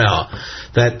Le'Vorel,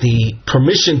 that the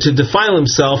permission to defile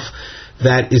himself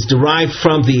that is derived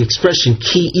from the expression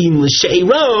Ki'im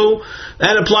L'Sheiro,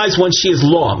 that applies when she is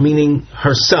law, meaning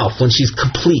herself, when she's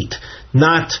complete,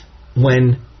 not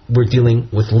when we're dealing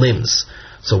with limbs.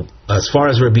 So, as far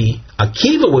as Rabbi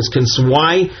Akiva was concerned,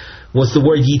 why was the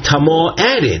word Yitamo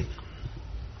added?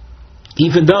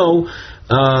 Even though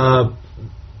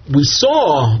we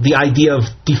saw the idea of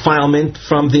defilement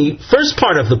from the first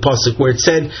part of the pasuk, where it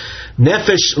said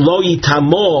Nefesh lo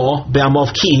yitamo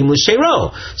be'amov ki'im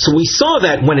l'sheiro. So we saw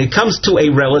that when it comes to a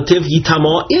relative,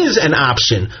 yitamo is an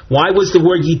option. Why was the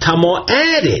word yitamo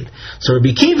added? So Rabbi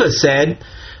Akiva said,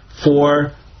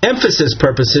 for emphasis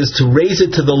purposes, to raise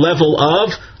it to the level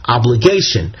of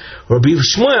obligation. Rabbi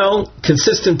Shmuel,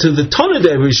 consistent to the Tanakh of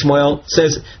Rabbi Shmuel,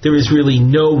 says there is really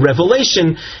no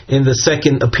revelation in the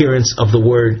second appearance of the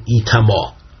word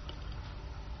itamo.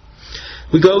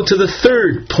 We go to the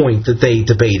third point that they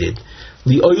debated,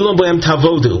 Li'olam b'em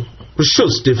tavodu,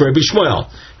 Rishus div Rabbi Shmuel,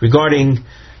 regarding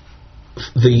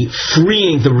the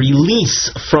freeing, the release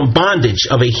from bondage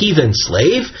of a heathen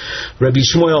slave. Rabbi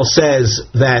Shmuel says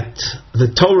that the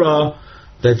Torah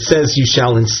that says you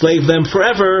shall enslave them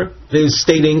forever is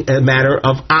stating a matter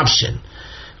of option.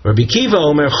 Rabbi Kiva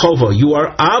Omer Chovo, you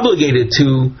are obligated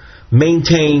to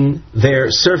maintain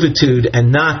their servitude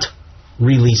and not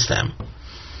release them.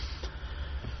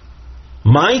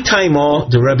 My taimo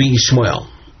de Rabbi Shmuel.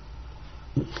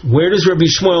 Where does Rabbi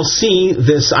Shmuel see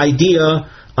this idea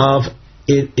of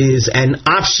it is an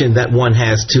option that one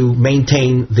has to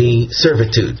maintain the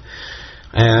servitude?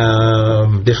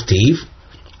 Dichtiv.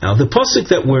 Now, the pasuk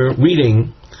that we're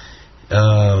reading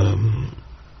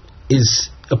is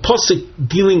a pasuk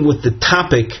dealing with the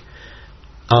topic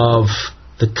of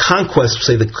the conquest,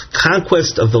 say the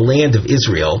conquest of the land of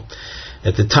Israel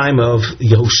at the time of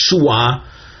Yehoshua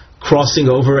crossing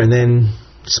over and then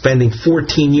spending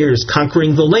 14 years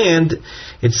conquering the land.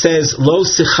 It says, Lo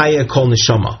sichaya kol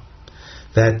neshama,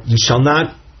 that you shall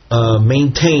not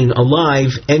maintain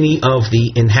alive any of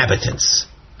the inhabitants.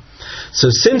 So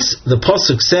since the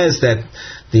pasuk says that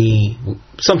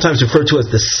sometimes referred to as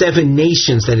the 7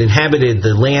 nations that inhabited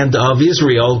the land of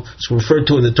Israel, it's referred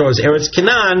to in the Torah as Eretz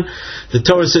Canaan, the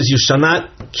Torah says you shall not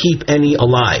keep any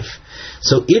alive.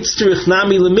 So Itzrich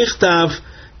Nami Lemichtav,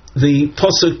 the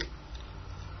pasuk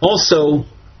also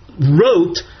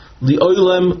wrote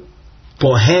Li'olam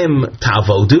Bohem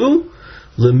Tavodu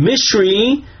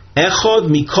Lemishri Echod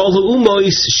Mikol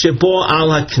Ha'umois Shebo Al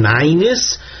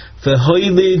HaKnainis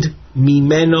V'hoilid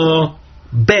Mimeno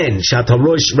Ben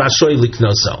Shatarosh Rashoy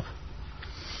Liknoso.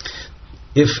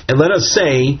 If, let us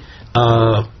say,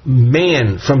 a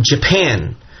man from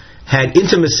Japan had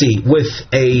intimacy with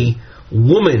a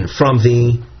woman from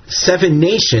the 7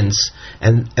 nations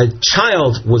and a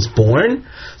child was born,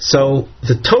 so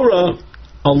the Torah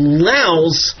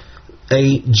allows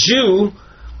a Jew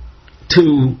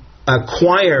to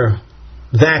acquire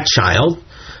that child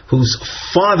whose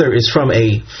father is from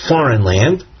a foreign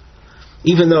land,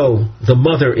 even though the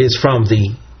mother is from the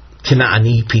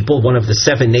Canaanite people, one of the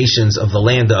 7 nations of the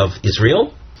land of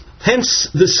Israel. Hence,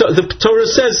 the Torah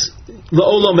says,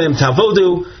 L'olam em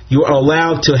tavodu, you are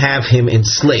allowed to have him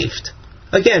enslaved.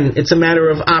 Again, it's a matter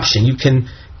of option. You can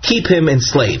keep him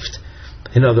enslaved.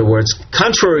 In other words,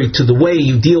 contrary to the way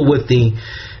you deal with the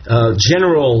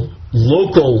general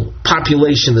local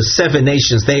population, the 7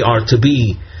 nations, they are to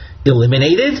be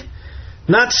eliminated.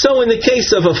 Not so in the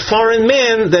case of a foreign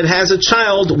man that has a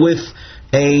child with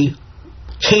a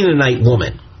Canaanite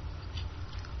woman.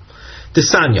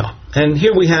 Desanya. And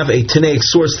here we have a Tanaic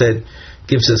source that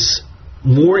gives us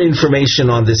more information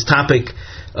on this topic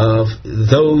of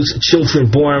those children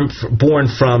born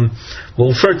from, we'll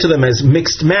refer to them as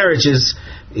mixed marriages,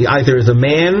 either the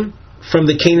man from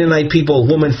the Canaanite people, a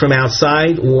woman from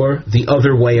outside, or the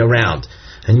other way around.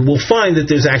 And you will find that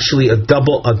there's actually a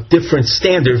different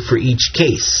standard for each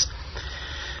case.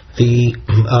 The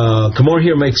Gemara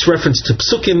here makes reference to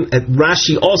Psukim, and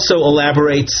Rashi also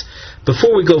elaborates.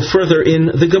 Before we go further in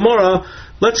the Gemara,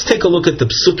 let's take a look at the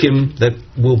Psukim that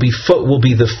will be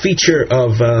the feature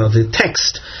of the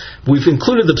text. We've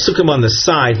included the Psukim on the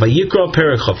side. Vayikra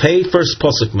Perek Chafei, first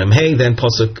Pasuk Memhei, then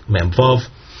Pasuk Memvav.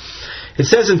 It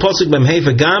says in Pasuk Memhei,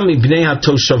 V'gam ibnei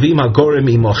ha-toshavim ha-gorem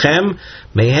imochem,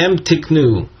 mehem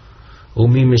tiknu,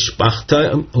 umi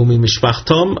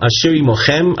mishpachtom, asher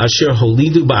imochem, asher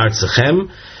holidu ba'artzachem,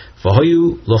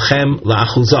 v'hoyu lochem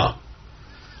la'achuzah.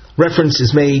 reference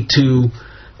is made to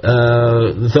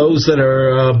those that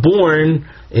are born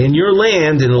in your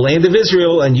land, in the land of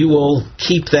Israel, and you will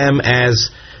keep them as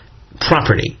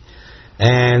property.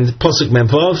 And Pasuk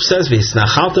Memvav says,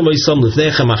 "V'isnachaltem oisam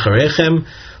lifnechem acharechem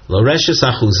l'reshes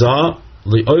achuzah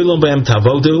li'olam b'hem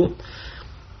tavodu."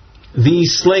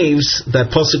 These slaves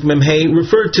that Pasuk Memhei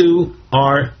referred to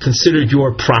are considered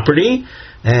your property,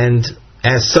 and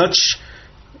as such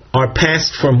are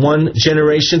passed from one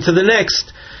generation to the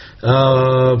next.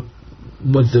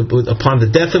 Upon the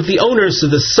death of the owner, so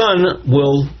the son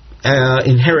will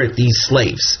inherit these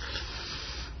slaves.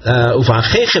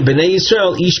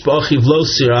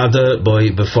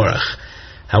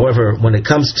 However, when it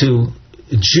comes to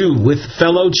Jew with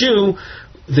fellow Jew,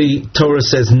 the Torah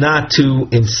says not to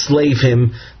enslave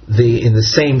him in the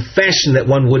same fashion that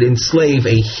one would enslave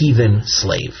a heathen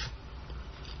slave.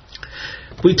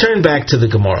 We turn back to the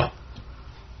Gemara.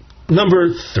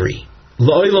 Number 3.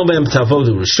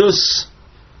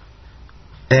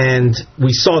 And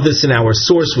we saw this in our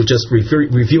source. We're just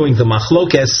reviewing the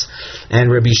Machlokes,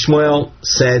 and Rabbi Shmuel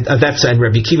said and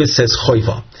Rabbi Kiva says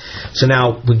choiva. So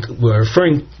now we're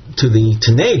referring to the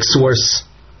Tanaic source,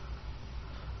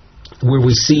 where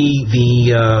we see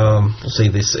the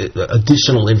this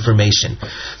additional information.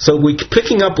 So we're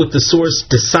picking up with the source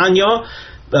Desanya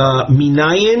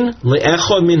minayin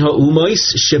le'echad min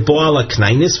ha'umois shebo ala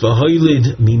knainis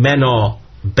v'hoylid mimeno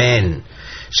ben.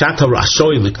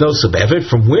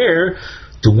 From where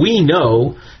do we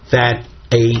know that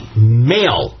a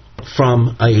male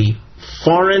from a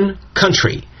foreign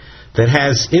country that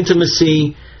has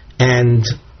intimacy and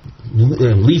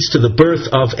leads to the birth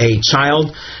of a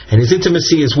child, and his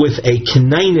intimacy is with a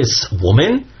Canaanist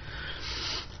woman,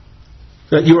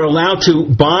 that you're allowed to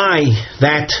buy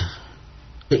that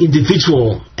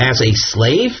individual as a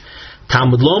slave?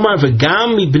 Talmud Lomar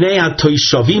v'gam mibnei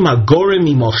hatoishavim hagorim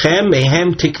imochem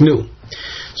mehem tiknu.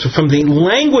 So from the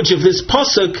language of this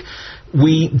pasuk,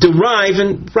 we derive,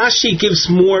 and Rashi gives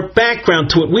more background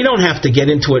to it. We don't have to get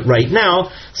into it right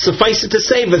now. Suffice it to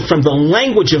say that from the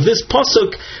language of this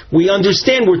pasuk, we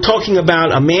understand we're talking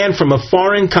about a man from a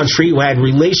foreign country who had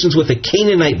relations with a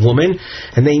Canaanite woman,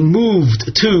 and they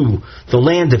moved to the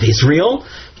land of Israel.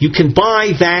 You can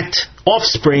buy that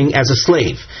offspring as a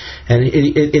slave. And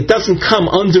it doesn't come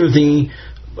under the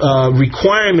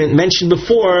requirement mentioned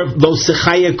before, lo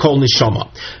sechaya kol neshama.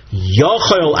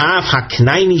 Yochel av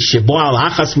haknaini shebo al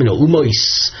achas min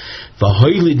umois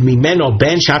v'hoylid mimeno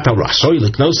ben shata rashoy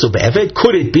liknoso be'eved.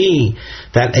 Could it be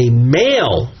that a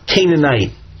male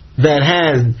Canaanite that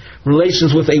had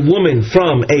relations with a woman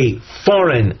from a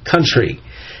foreign country,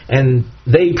 and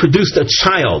they produced a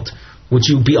child, would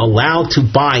you be allowed to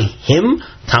buy him?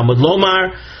 Talmud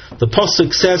Lomar, the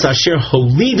pasuk says, "Asher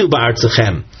holidu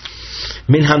ba'artzachem,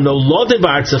 min hanoloded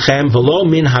ba'artzachem, v'lo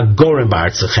min hagorim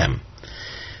ba'artzachem."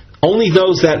 Only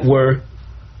those that were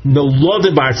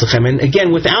noloded ba'artzachem, and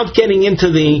again, without getting into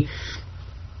the,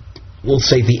 we'll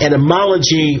say, the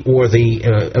etymology or the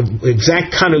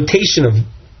exact connotation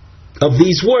of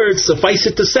these words, suffice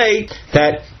it to say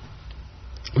that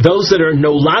those that are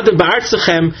noloded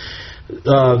ba'artzachem,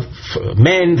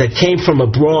 men that came from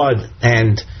abroad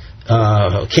and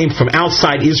came from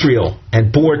outside Israel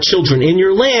and bore children in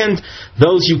your land,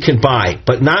 those you can buy,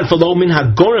 but not v'lo min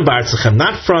hagorim ba'artzachem,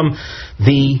 not from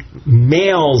the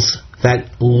males that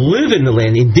live in the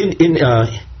land,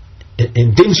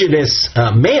 indigenous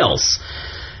males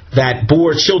that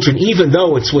bore children, even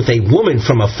though it's with a woman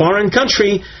from a foreign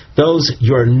country. Those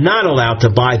you're not allowed to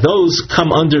buy. Those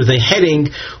come under the heading,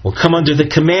 or come under the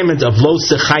commandment of lo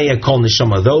sechaya kol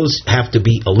neshama. Those have to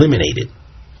be eliminated.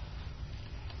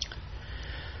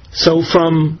 So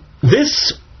from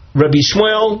this, Rabbi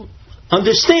Shmuel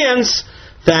understands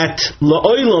that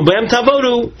la'olam b'hem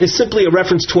tavodu is simply a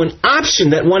reference to an option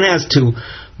that one has to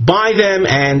buy them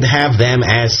and have them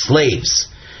as slaves.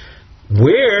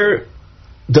 Where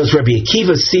does Rabbi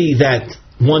Akiva see that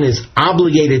one is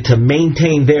obligated to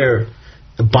maintain their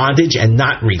bondage and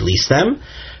not release them?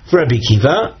 For Rabbi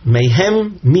Akiva,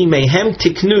 mehem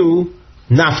tiknu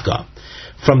nafka.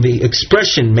 From the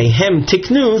expression mehem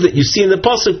tiknu that you see in the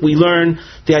pasuk, we learn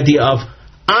the idea of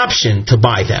option to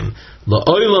buy them.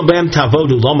 La'olam b'hem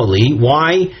tavodu lomali.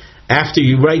 Why, after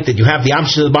you write that you have the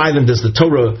option to buy them, does the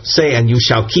Torah say, and you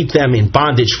shall keep them in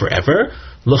bondage forever?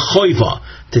 L'choiva,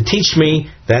 to teach me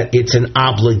that it's an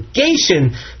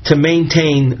obligation to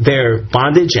maintain their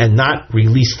bondage and not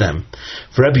release them.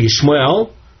 For Rabbi Yishmael,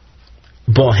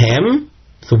 bohem,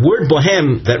 the word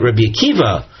bohem that Rabbi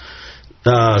Akiva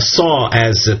saw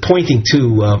as pointing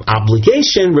to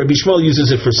obligation, Rabbi Yishmael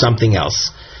uses it for something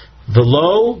else.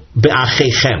 V'lo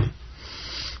be'achechem,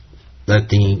 that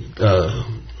the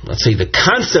let's say, the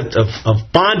concept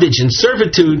of bondage and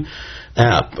servitude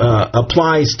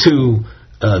applies to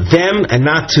them and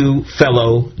not to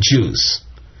fellow Jews.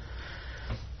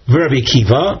 Rabbi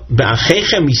Akiva,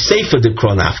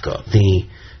 the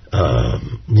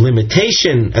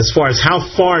limitation as far as how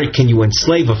far can you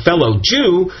enslave a fellow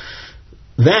Jew,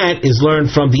 that is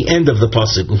learned from the end of the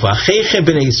pasuk.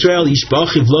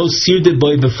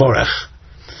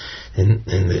 And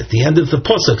at the end of the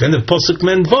pasuk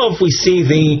Men Vov, we see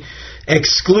the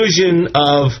exclusion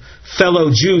of fellow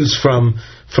Jews from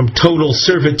total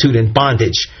servitude and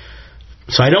bondage.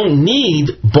 So I don't need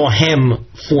bohem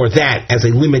for that as a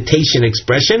limitation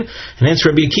expression. And hence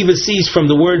Rabbi Akiva sees from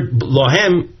the word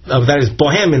lohem, that is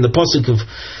bohem in the pasuk of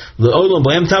L'olam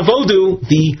bohem tavodu,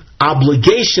 the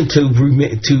obligation to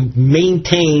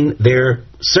maintain their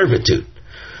servitude.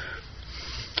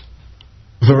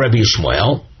 Rabbi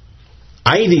Yishmael,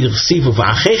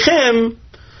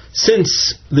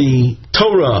 since the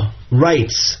Torah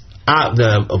writes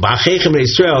the Ba'achechem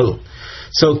Israel,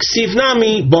 so ksiv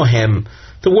nami bohem,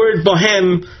 the word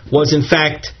bohem was in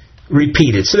fact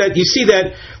repeated, so that you see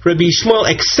that Rabbi Yishmael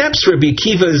accepts Rabbi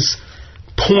Akiva's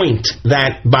point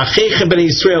that Ba'achechem ben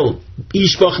Israel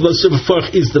ishbach lo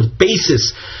servitude is the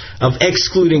basis of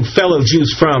excluding fellow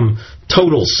Jews from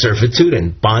total servitude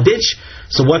and bondage.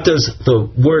 So what does the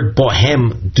word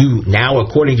bohem do now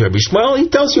according to Rabbi Yishmael? He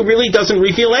tells you really doesn't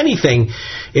reveal anything.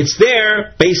 It's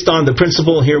there based on the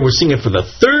principle here. We're seeing it for the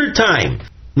third time.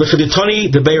 L'chaditoni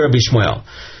debei Rabbi Yishmael.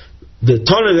 The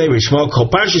Tana de Rabbi Yishmael kol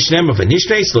parsha shneim of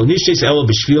nishnes lo nishnes elo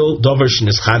b'shvil dover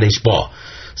shnischadesh ba.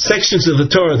 Sections of the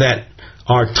Torah that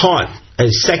are taught a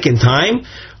second time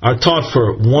are taught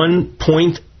for one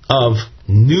point of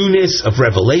newness of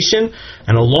revelation,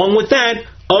 and along with that,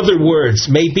 other words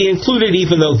may be included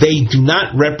even though they do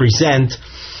not represent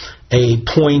a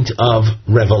point of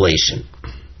revelation.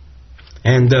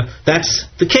 And that's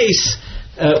the case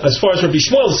as far as Rabbi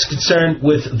Yishmael is concerned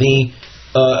with the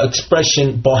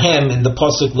expression bohem in the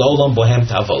pasuk L'olam bohem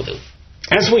tavodu.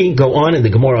 As we go on in the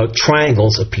Gemara,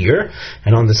 triangles appear,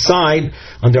 and on the side,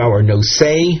 under our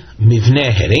nosei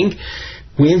mivneh heading,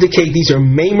 we indicate these are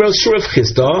Meimros Rav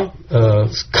Chisda,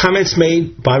 comments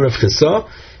made by Rav Chisda,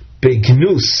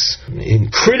 Begnus, in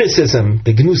criticism,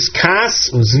 Begnus Kas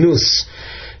Uznus,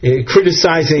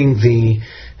 criticizing the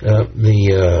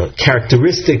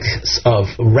characteristics of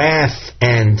wrath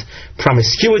and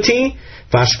promiscuity,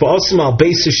 Vashpa'osim al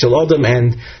Beisu Shel Adam,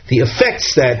 and the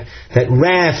effects that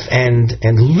wrath and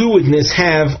lewdness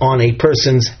have on a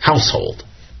person's household.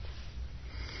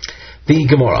 The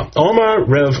Gemara, Omar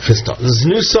Rav Chisda,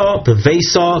 Znusa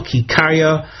Bevesa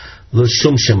Kikarya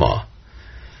L'Shum Shema.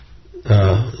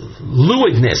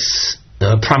 Lewdness,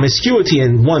 promiscuity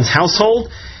in one's household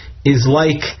is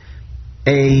like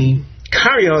a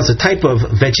karya, is a type of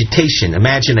vegetation.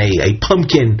 Imagine a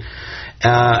pumpkin,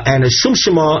 and a shum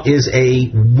shema is a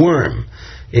worm.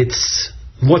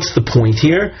 What's the point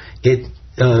here?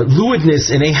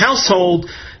 Lewdness in a household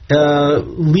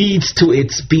leads to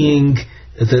its being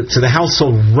to the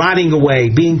household rotting away,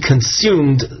 being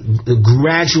consumed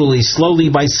gradually, slowly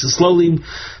by slowly,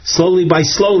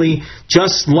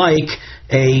 just like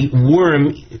a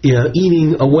worm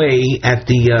eating away at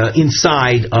the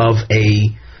inside of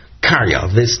a karya,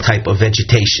 this type of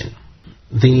vegetation.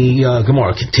 The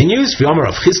Gemara continues, V'yomer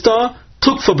Rav Chisda,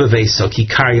 tukfa bevesa ki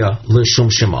karya l'shum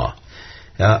shema.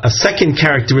 A second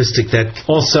characteristic that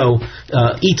also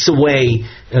eats away,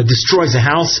 destroys a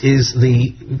house, is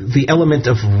the element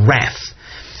of wrath.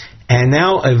 And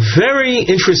now a very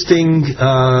interesting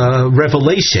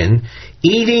revelation,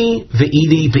 Idi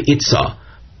ve'idi be'itza.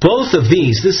 Both of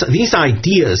these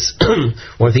ideas,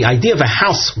 or the idea of a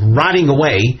house rotting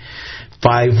away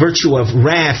by virtue of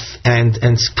wrath and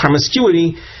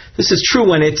promiscuity, this is true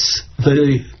when it's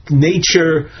the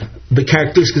nature, the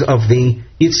characteristics of the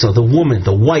itza, the woman,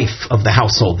 the wife of the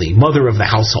household, the mother of the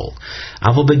household.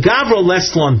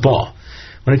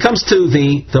 When it comes to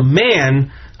the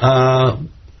man,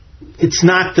 it's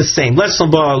not the same.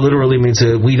 Leslan ba literally means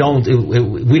we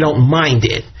don't mind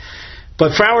it,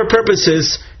 but for our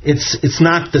purposes, it's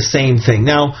not the same thing.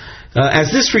 Now,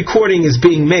 as this recording is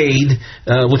being made,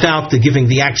 without giving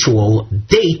the actual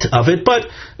date of it, but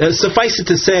suffice it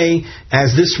to say,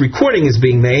 as this recording is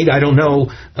being made, I don't know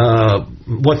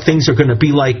what things are going to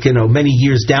be like, many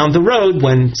years down the road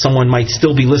when someone might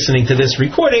still be listening to this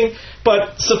recording.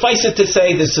 But suffice it to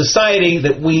say, the society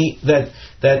that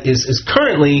is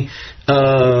currently,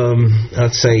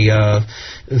 let's say,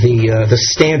 the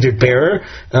standard bearer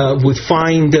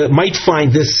might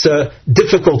find this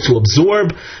difficult to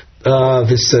absorb.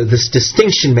 This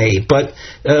distinction made, but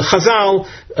Chazal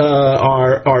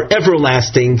are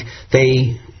everlasting.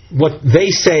 They what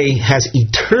they say has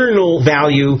eternal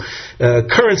value.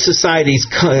 Current societies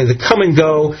they come and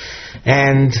go,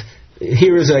 and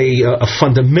here is a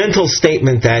fundamental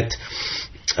statement that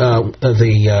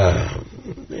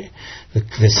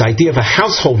this idea of a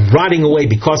household rotting away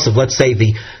because of, let's say,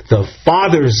 the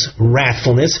father's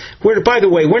wrathfulness. By the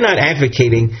way, we're not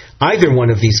advocating either one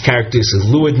of these characters as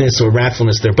lewdness or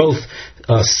wrathfulness. They're both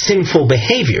sinful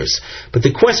behaviors. But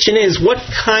the question is, what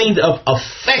kind of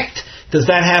effect does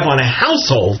that have on a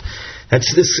household?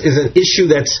 This is an issue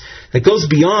that goes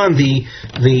beyond the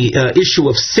issue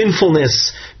of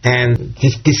sinfulness and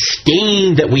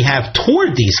disdain that we have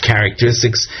toward these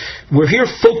characteristics. We're here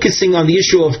focusing on the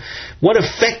issue of what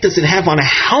effect does it have on a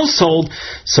household.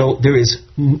 So there's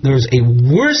a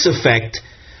worse effect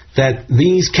that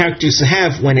these characters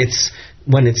have when it's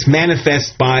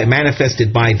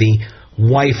manifested by the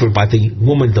wife or by the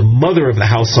woman, the mother of the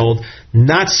household,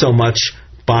 not so much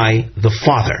by the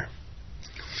father.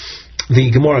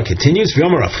 The Gemara continues.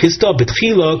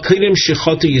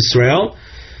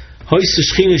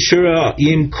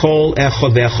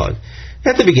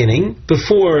 At the beginning,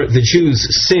 before the Jews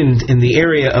sinned in the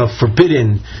area of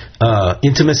forbidden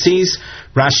intimacies,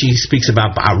 Rashi speaks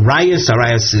about arayas.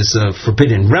 Arayas is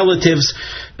forbidden relatives.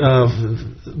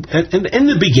 And in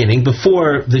the beginning,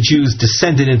 before the Jews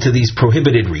descended into these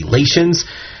prohibited relations,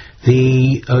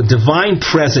 the divine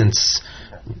presence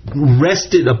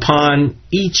rested upon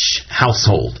each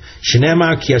household.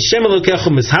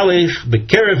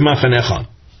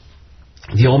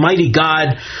 The Almighty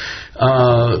God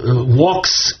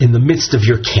walks in the midst of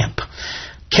your camp.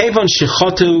 Kevan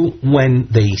shechatu, when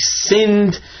they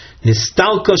sinned,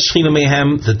 nistalka shchina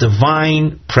mehem, the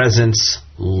divine presence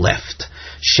left.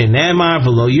 Shenemar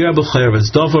v'lo yireh b'choyer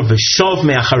v'zdover v'shov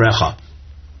me'acharecha.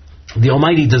 The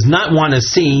Almighty does not want to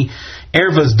see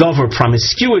ervas dover,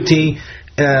 promiscuity,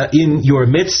 in your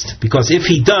midst, because if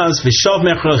He does, v'shov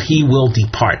me'acharecha, He will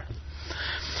depart.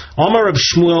 Omar Reb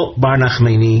Shmuel bar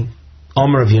Nachmani,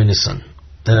 Omar of Yonason.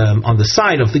 On the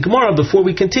side of the Gemara, before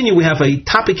we continue, we have a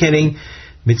topic heading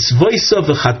Mitzvoisa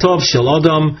v'chatov shel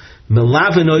Adam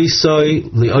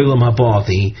melavenoisoi li'olam haba.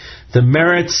 The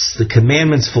merits, the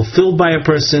commandments fulfilled by a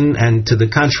person, and to the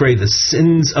contrary, the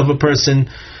sins of a person,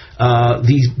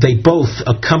 they both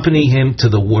accompany him to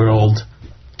the world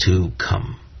to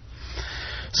come.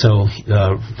 So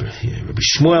Reb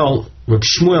Shmuel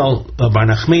bar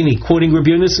Nachmani, quoting Rabbi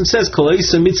Yonason, says, Kol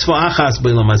oisa mitzvah achas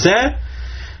b'olam hazeh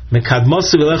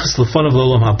mekadmosu v'lechas lefonav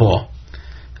l'olam haba.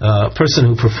 A person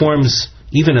who performs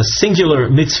even a singular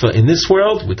mitzvah in this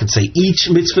world, we can say each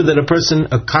mitzvah that a person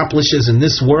accomplishes in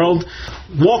this world,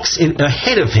 walks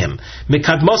ahead of him.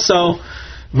 Mekadmoso,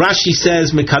 Rashi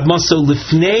says, Mekadmoso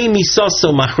lifnei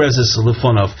misoso machrezes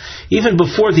lefonav. Even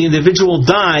before the individual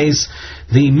dies,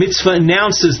 the mitzvah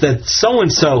announces that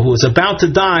so-and-so who is about to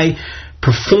die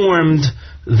performed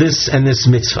this and this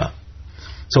mitzvah.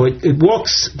 So it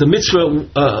walks, the mitzvah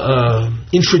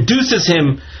introduces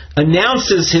him,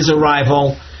 announces his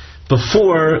arrival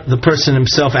before the person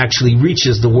himself actually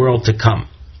reaches the world to come.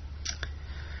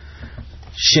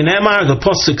 Shenemar, the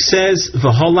Pasuk says,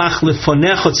 V'holach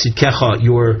lefonecha tzidkecha,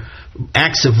 your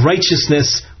acts of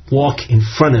righteousness walk in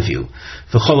front of you.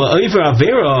 V'chol ha'over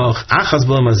avera achaz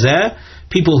b'olam hazeh,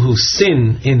 people who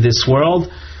sin in this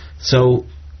world. So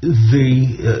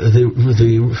the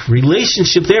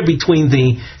relationship there between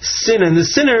the sin and the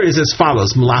sinner is as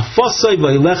follows: Malafosoi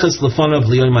v'ilechas lefonav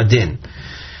liyom adin.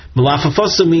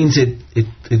 Malafafosa means it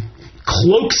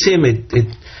cloaks him,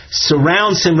 it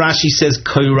surrounds him. Rashi says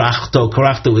koirachto.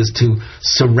 Koirachto is to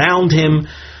surround him,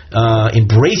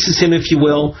 embraces him, if you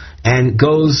will, and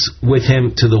goes with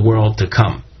him to the world to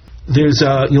come.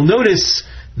 You'll notice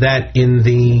that in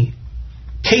the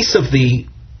case of the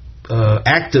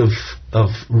act of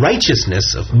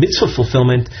righteousness, of mitzvah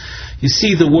fulfillment, you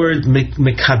see the word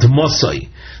mekadmosoi,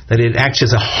 that it acts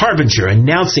as a harbinger,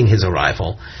 announcing his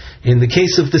arrival. In the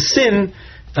case of the sin,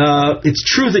 it's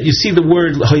true that you see the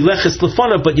word hoileches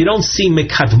lefana, but you don't see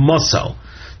mekadmoso.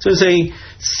 So there's a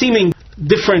seeming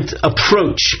different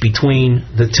approach between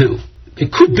the two.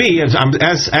 It could be, as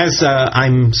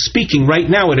I'm speaking right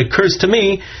now, it occurs to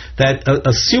me that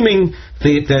assuming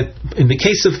that in the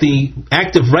case of the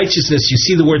act of righteousness, you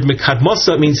see the word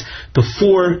mekadmoso, it means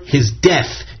before his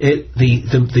death,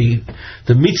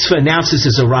 the mitzvah announces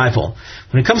his arrival.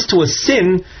 When it comes to a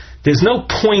sin, there's no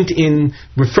point in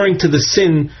referring to the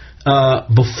sin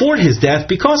before his death,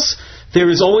 because there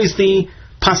is always the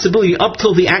possibility, up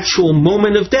till the actual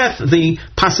moment of death, the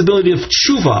possibility of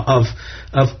tshuva,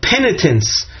 of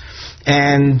penitence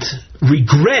and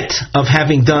regret of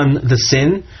having done the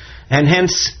sin. And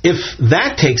hence, if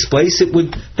that takes place, it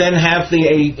would then have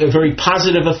a very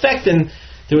positive effect, and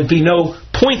there would be no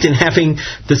point in having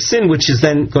the sin, which is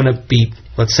then going to be,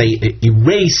 let's say,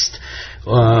 erased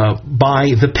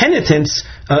by the penitents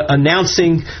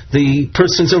announcing the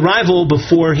person's arrival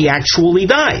before he actually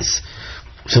dies.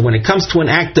 So when it comes to an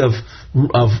act of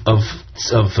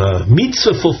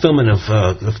mitzvah fulfillment, of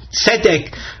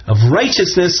tzedek, of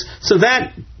righteousness, so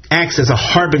that acts as a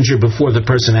harbinger before the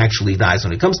person actually dies.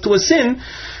 When it comes to a sin,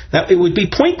 that it would be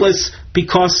pointless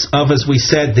because of, as we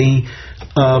said, the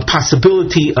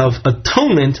possibility of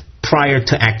atonement prior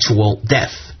to actual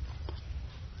death.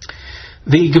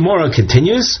 The Gemara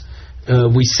continues.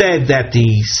 We said that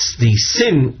the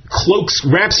sin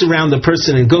wraps around the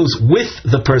person and goes with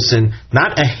the person,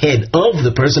 not ahead of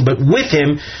the person, but with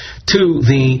him to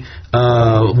the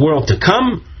world to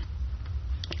come.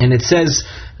 And it says,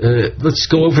 let's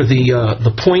go over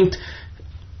the point.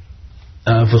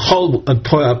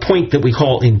 Point that we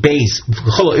call in base.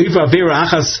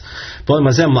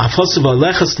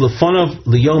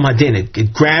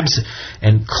 It grabs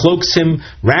and cloaks him,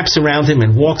 wraps around him,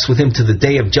 and walks with him to the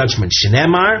day of judgment.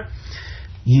 Shenemar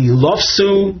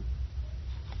yilofsu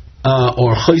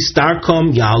or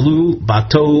choistarkom yalu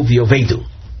bato viovedu.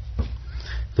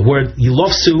 The word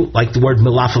yilofsu, like the word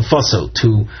milafafoso,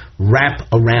 to wrap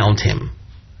around him.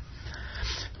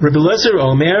 Rabbi Lezer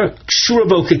Omer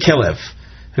Kshurabo Kekelev.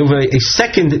 A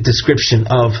second description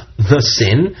of the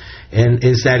sin, and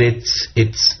is that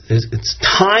it's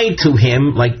tied to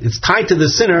him, like it's tied to the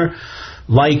sinner,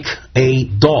 like a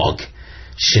dog.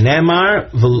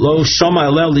 Shenemar v'lo shoma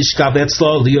elel lishkav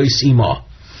etzlo liyois imo.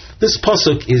 This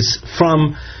pasuk is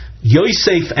from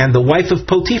Yosef and the wife of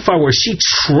Potiphar, where she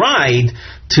tried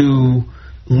to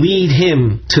lead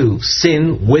him to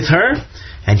sin with her,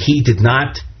 and he did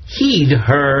not heed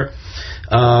her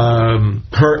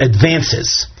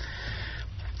advances.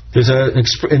 There's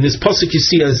in this pasuk you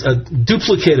see a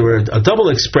duplicate or a double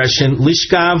expression,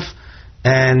 lishkav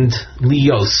and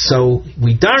lios. So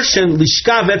we darshan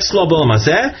lishkav etzlo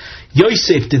b'olamazeh.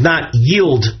 Yosef did not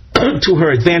yield to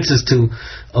her advances to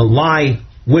lie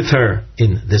with her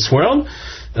in this world.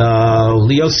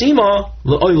 Liosima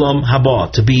le'olam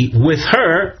haba, to be with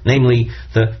her, namely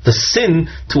the sin,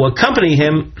 to accompany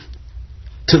him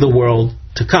to the world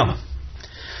to come.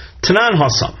 Tanan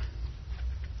Hasam.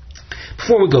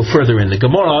 Before we go further in the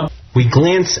Gemara, we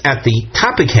glance at the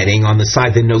topic heading on the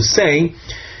side that knows say,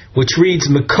 which reads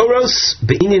Mekoros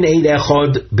be'inin eid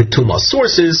echad betuma,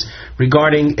 sources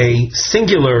regarding a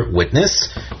singular witness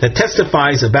that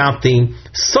testifies about the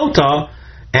Sotah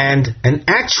and an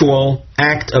actual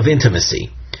act of intimacy.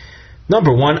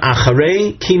 Number one,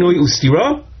 acharei kinoi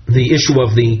ustira, the issue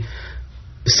of the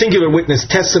singular witness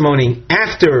testimony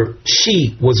after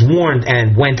she was warned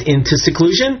and went into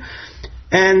seclusion,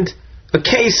 and a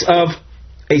case of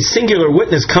a singular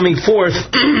witness coming forth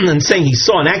and saying he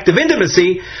saw an act of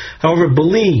intimacy, however,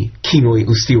 beli kinoi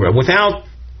ustira, without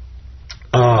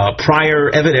prior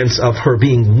evidence of her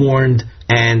being warned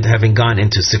and having gone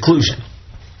into seclusion.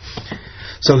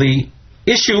 So the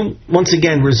issue, once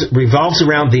again, revolves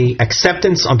around the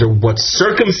acceptance under what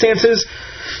circumstances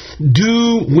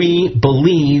do we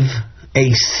believe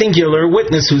a singular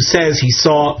witness who says he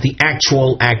saw the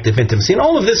actual act of intimacy. And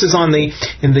all of this is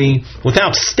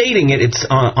without stating it, it's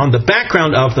on the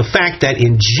background of the fact that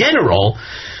in general,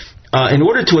 in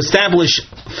order to establish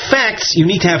facts, you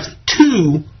need to have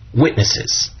two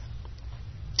witnesses.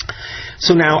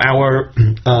 So now our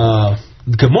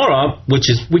Gemara,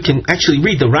 we can actually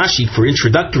read the Rashi for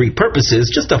introductory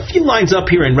purposes, just a few lines up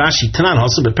here in Rashi, Tanan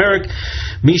Hasam Beperek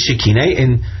Mishakine,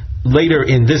 and later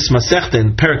in this Masechta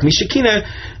in Perek Mishakine,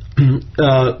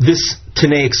 this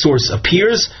Tanaic source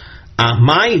appears.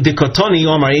 Regarding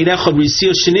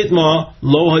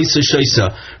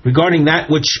that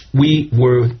which we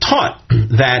were taught,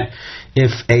 that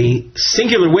if a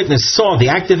singular witness saw the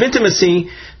act of intimacy,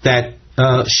 that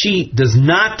she does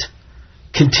not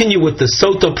continue with the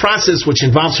Sotah process, which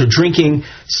involves her drinking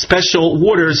special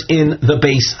waters in the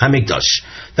Beis Hamikdash.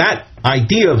 That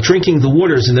idea of drinking the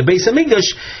waters in the Beis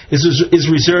Hamikdash is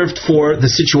reserved for the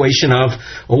situation of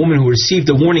a woman who received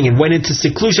a warning and went into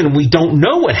seclusion, and we don't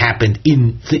know what happened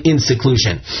in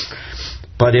seclusion.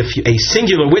 But if a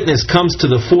singular witness comes to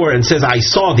the fore and says, I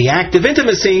saw the act of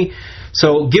intimacy,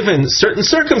 so given certain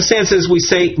circumstances, we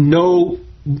say no,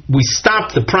 we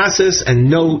stop the process and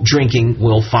no drinking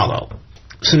will follow.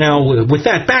 So now, with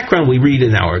that background, we read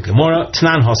in our Gemara,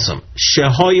 Tanan Hasam,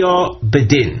 Shehoya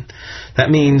Bedin.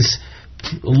 That means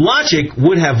logic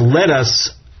would have led us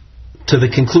to the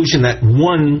conclusion that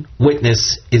one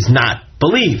witness is not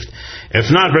believed. If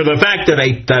not for the fact that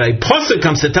a pasuk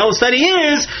comes to tell us that he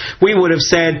is, we would have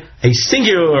said a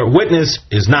singular witness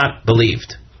is not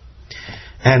believed.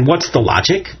 And what's the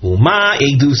logic? Uma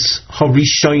edus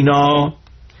harishona.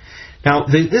 Now,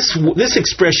 this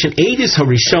expression, edus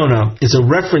harishona, is a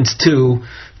reference to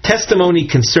testimony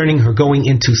concerning her going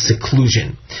into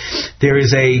seclusion. There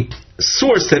is a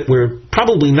source that we're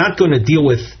probably not going to deal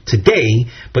with today,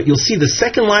 but you'll see the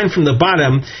second line from the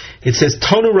bottom. It says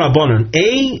Tonu Rabbanon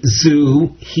E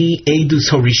Zu Hi Edus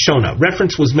Horishona.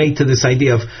 Reference was made to this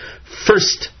idea of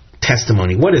first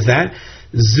testimony. What is that?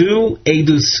 Zu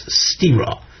Edus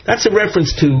Stira. That's a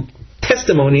reference to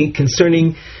testimony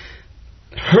concerning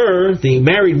her, the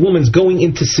married woman's going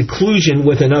into seclusion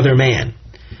with another man.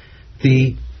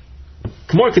 The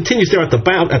Gemara continues there at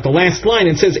the last line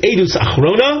and says Edus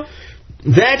Achrona.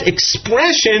 That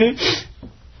expression,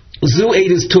 Zu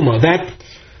Edus Tuma, that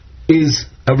is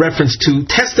a reference to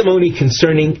testimony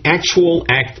concerning actual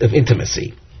act of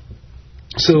intimacy.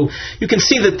 So you can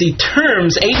see that the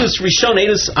terms Edus Rishon,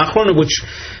 Edus Achrona, which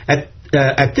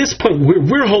at this point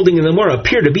we're holding in the Gemara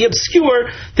appear to be obscure,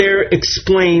 they're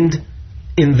explained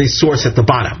in the source at the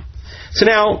bottom. So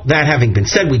now, that having been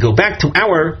said, we go back to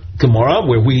our Gemara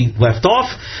where we left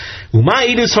off. Uma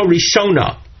Edus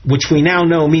Horishona, which we now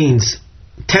know means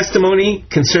testimony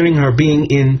concerning her being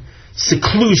in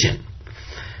seclusion.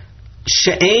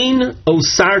 She'ein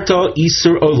osarta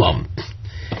isur olam.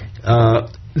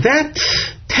 That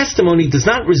testimony does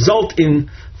not result in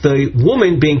the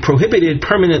woman being prohibited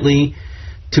permanently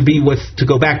to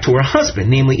go back to her husband.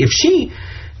 Namely,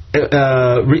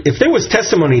 if there was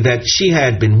testimony that she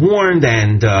had been warned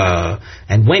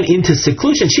and went into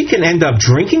seclusion, she can end up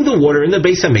drinking the water in the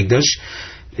Beis Hamikdash.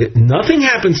 Nothing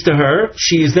happens to her.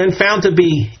 She is then found to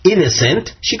be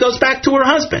innocent. She goes back to her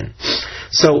husband.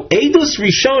 So Edus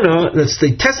Rishona, that's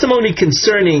the testimony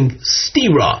concerning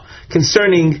stira,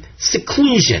 concerning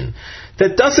seclusion,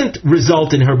 that doesn't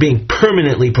result in her being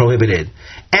permanently prohibited.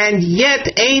 And yet,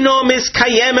 Eino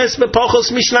miskayemes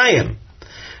bepochos mishnayim.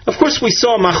 Of course, we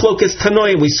saw Machlokas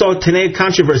Tanoim, we saw Tanei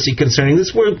controversy concerning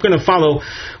this. We're going to follow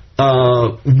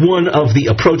one of the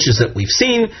approaches that we've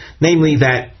seen, namely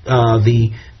that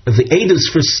the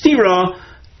Edus for Stira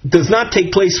does not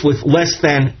take place with less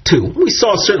than two. We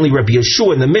saw certainly Rabbi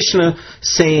Yeshua in the Mishnah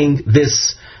saying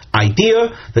this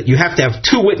idea that you have to have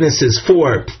two witnesses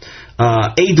for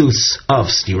Edus of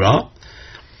Stira.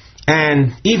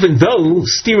 And even though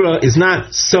stira is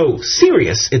not so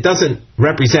serious, it doesn't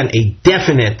represent a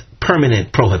definite,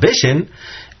 permanent prohibition.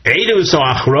 Edus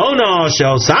achrona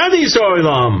shel sadis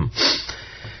olam.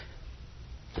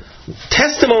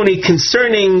 Testimony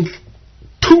concerning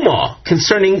tuma,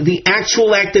 concerning the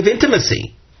actual act of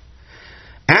intimacy,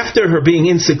 after her being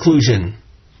in seclusion,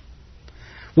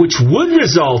 which would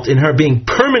result in her being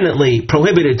permanently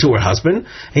prohibited to her husband.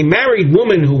 A married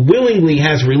woman who willingly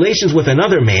has relations with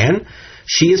another man,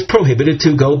 she is prohibited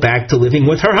to go back to living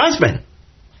with her husband.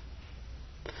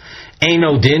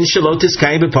 Eino din shelo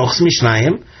tiskayim bepochos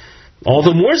mishnayim. All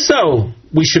the more so,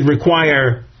 we should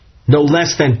require no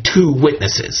less than two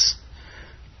witnesses.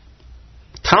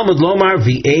 Talmud lomar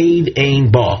v'eid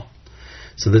ein ba.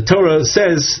 So the Torah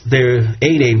says there,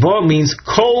 eid ein ba means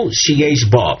kol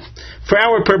sheyesh ba. For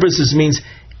our purposes, means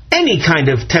any kind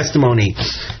of testimony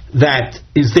that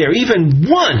is there, even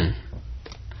one,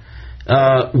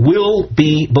 will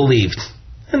be believed.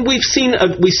 And we've seen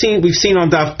on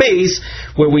Daf Beis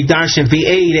where we darshan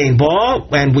v'eid ein ba,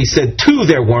 and we said two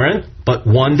there weren't, but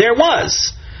one there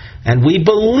was, and we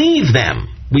believe them.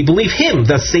 We believe him,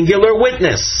 the singular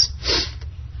witness.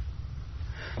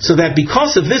 So that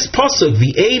because of this pasuk,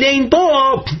 the Eid Ein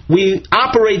Ba, we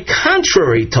operate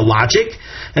contrary to logic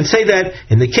and say that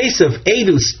in the case of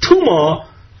Edus Tuma,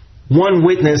 one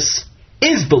witness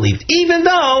is believed, even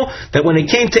though that when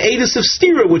it came to Edus of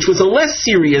Stira, which was a less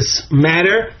serious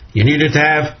matter, you needed to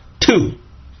have two.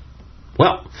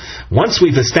 Well, once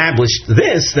we've established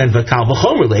this, then V'kal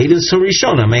v'chomer Edus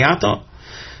Harishona Me'ato.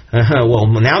 Well,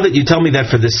 now that you tell me that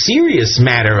for the serious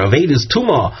matter of Edus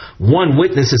Tuma, one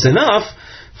witness is enough,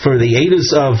 for the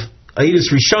Edus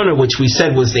Rishona, which we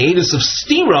said was the Edus of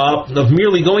Stira, of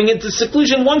merely going into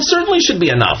seclusion, one certainly should be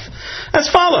enough. As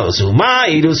follows: Uma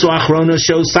Edus Achrona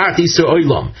shows Satis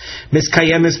Oilam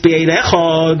Miskayemes Be'ed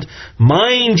Echad.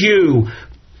 Mind you,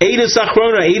 Edus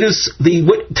Achrona, Edus,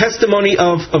 the testimony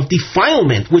of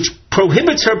defilement, which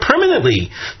prohibits her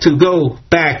permanently to go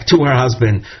back to her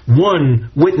husband.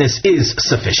 One witness is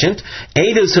sufficient.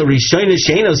 Edus Harishona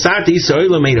Sheino Satis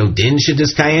Oilam Edo Din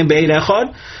Shediskayem Be'ed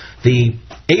Echad. The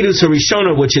Edus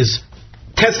Harishona, which is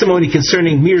testimony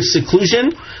concerning mere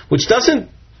seclusion, which doesn't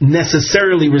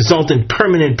necessarily result in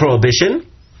permanent prohibition.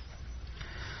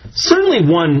 certainly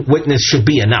one witness should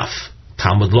be enough.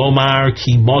 Talmud lomar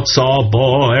ki motza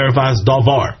bo ervas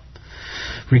davar.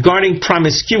 Regarding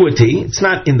promiscuity, it's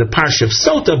not in the parsha of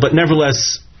Sotah, but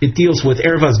nevertheless it deals with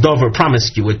ervas davar,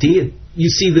 promiscuity. You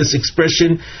see this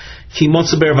expression, ki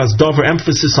motza ervas davar,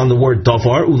 emphasis on the word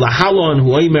davar. Ulahalon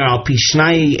huoimer al pi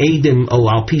shnai edim o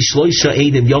al pi shloisha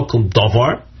edim yokum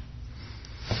davar.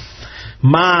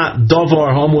 Ma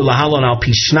davar homu lahalon al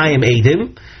pi shnayim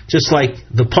edim. Just like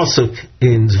the pasuk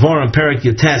in Zvorim Perek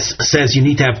Yotes says you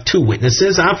need to have two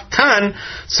witnesses. Avkan,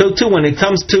 so too when it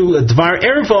comes to dvar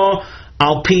erva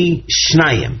al pi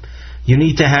shnayim, you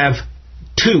need to have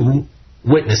two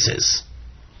witnesses.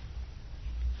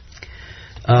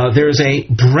 There's a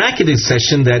bracketed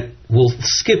section that we'll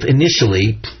skip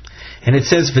initially, and it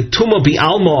says v'tuma bi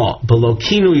alma below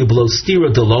kinui below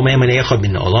stira delo me'eman echad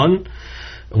min olon.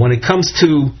 When it comes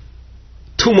to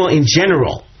tuma in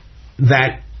general,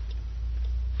 that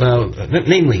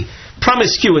namely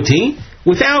promiscuity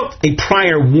without a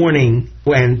prior warning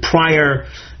and prior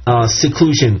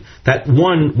seclusion, that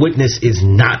one witness is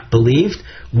not believed.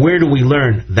 Where do we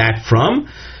learn that from?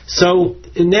 So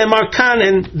Ne'emar Khan,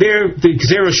 and there the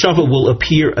Gzera Shava will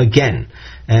appear again,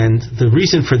 and the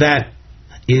reason for that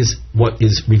is what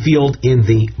is revealed in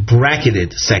the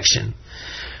bracketed section.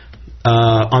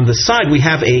 On the side we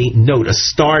have a note, a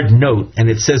starred note, and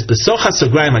it says Besocha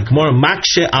Sagrayim HaGemara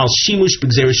Makshe Al Shimush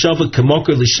B'Gzera Shava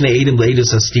Kemoker L'Shnei Edim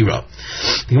Le'edus Hastira.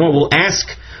 The Gemara will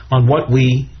ask on what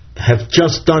we have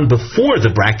just done before the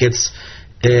brackets,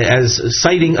 as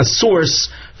citing a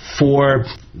source for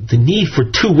the need for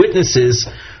two witnesses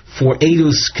for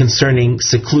edus concerning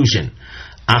seclusion.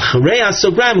 After the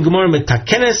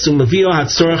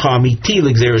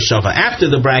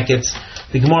brackets,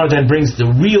 the Gemara then brings the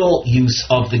real use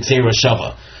of the Gzera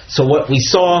Shava. So what we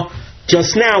saw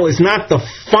just now is not the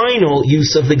final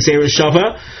use of the Gzera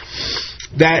Shava.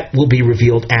 That will be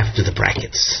revealed after the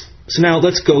brackets. So now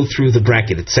let's go through the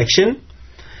bracketed section.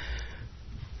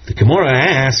 The Gemara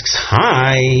asks,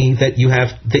 that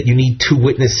you need two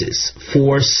witnesses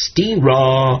for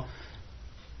stira.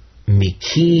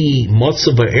 Miki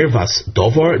motza ba'ervas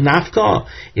dovar nafka.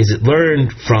 Is it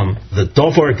learned from the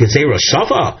dovar Gzera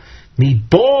Shava? Mi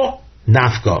bo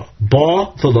nafka,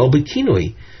 bo v'lo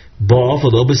b'kinui, bo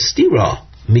v'lo b'stira,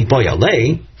 mi bo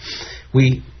yalei.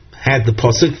 We had the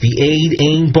pasuk v'aid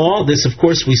ein bo. This, of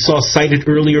course, we saw cited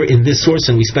earlier in this source,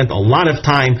 and we spent a lot of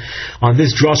time on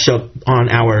this drasha on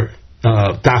our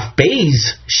Daf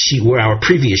Beis shiur, our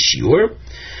previous shiur.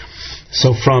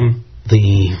 So from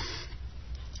the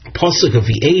pasuk of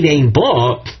v'aid ein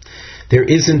bo, there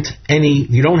isn't any.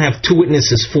 You don't have two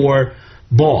witnesses for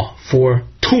ba, for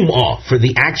tum'ah, for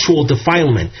the actual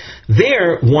defilement.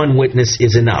 There, one witness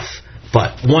is enough.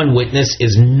 But one witness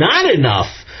is not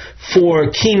enough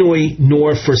for kinui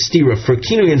nor for stira. For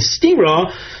kinui and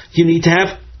stira, you need to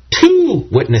have two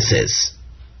witnesses.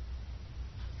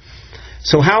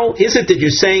 So how is it that you're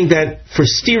saying that for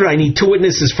stira I need two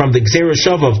witnesses from the Gzera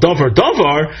Shava of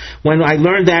davar, when I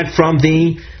learned that from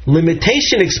the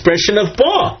limitation expression of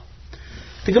ba?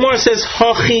 The Gemara says,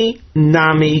 Hachi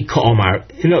nami ka'omar.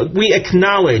 We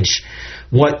acknowledge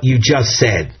what you just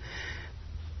said.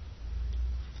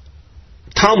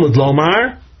 Talmud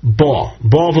lomar, ba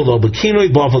v'lo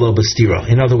b'kinui, ba v'lo b'stira.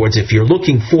 In other words, if you're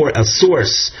looking for a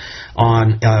source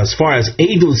on as far as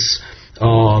edus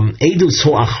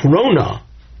ho'achrona,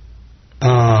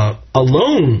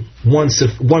 alone one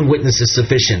witness is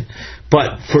sufficient.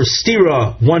 But for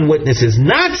stira, one witness is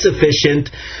not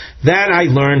sufficient. That I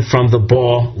learned from the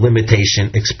ba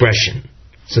limitation expression.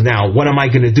 So now, what am I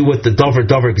going to do with the davar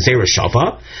Gzera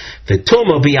Shava?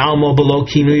 V'tuma bi'almo below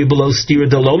kinui below stira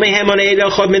delo mehem on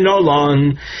edachad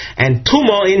minolon. And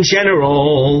tuma in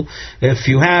general, if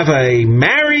you have a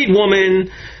married woman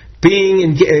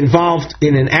being involved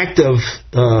in an act of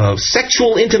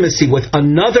sexual intimacy with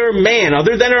another man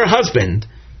other than her husband,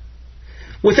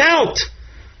 without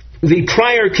the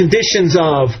prior conditions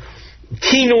of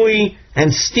kinui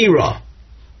and stira,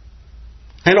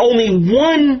 and only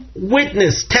one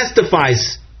witness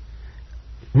testifies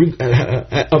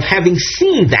of having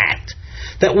seen that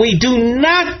we do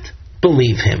not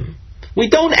believe him. We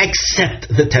don't accept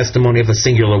the testimony of a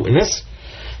singular witness.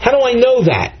 How do I know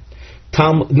that?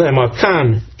 Ne'emar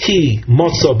kan ki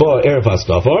motza ba ervas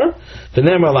davar,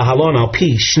 v'ne'emar lahalon al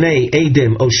pi shnei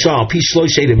edim osha pi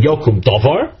shloish edim yokum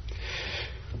davar.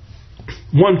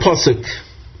 One pasuk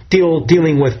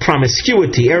dealing with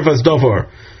promiscuity, ervas davar,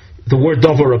 the word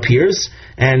davar appears,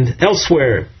 and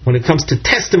elsewhere, when it comes to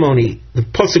testimony, the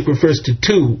pasuk refers to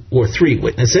two or three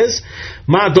witnesses.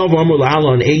 Ma davar amur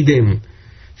lahalon edim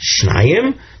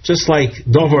shnayim, just like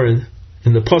davar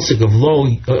in the pasuk of Lo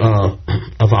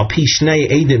of Al Pi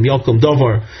Shnei Eidim Yokum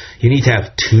Dover, you need to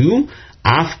have 2.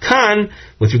 Afkan,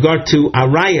 with regard to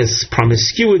arayas,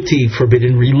 promiscuity,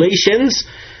 forbidden relations,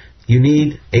 you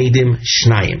need Eidim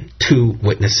Shnayim, 2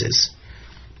 witnesses.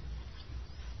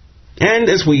 And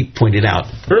as we pointed out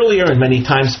earlier and many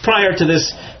times prior to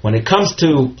this, when it comes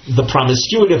to the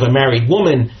promiscuity of a married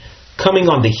woman coming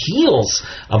on the heels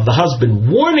of the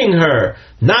husband warning her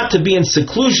not to be in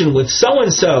seclusion with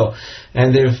so-and-so,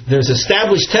 and there's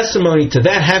established testimony to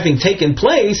that having taken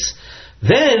place,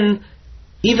 then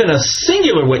even a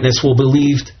singular witness will be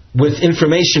believed with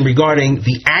information regarding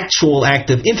the actual act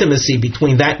of intimacy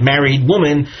between that married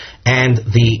woman and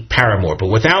the paramour. But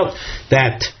without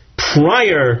that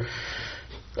prior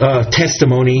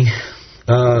testimony,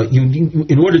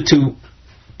 in order to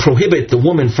prohibit the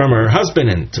woman from her husband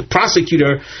and to prosecute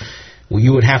her,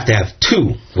 you would have to have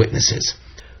 2 witnesses.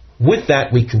 With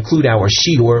that, we conclude our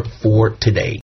shiur for today.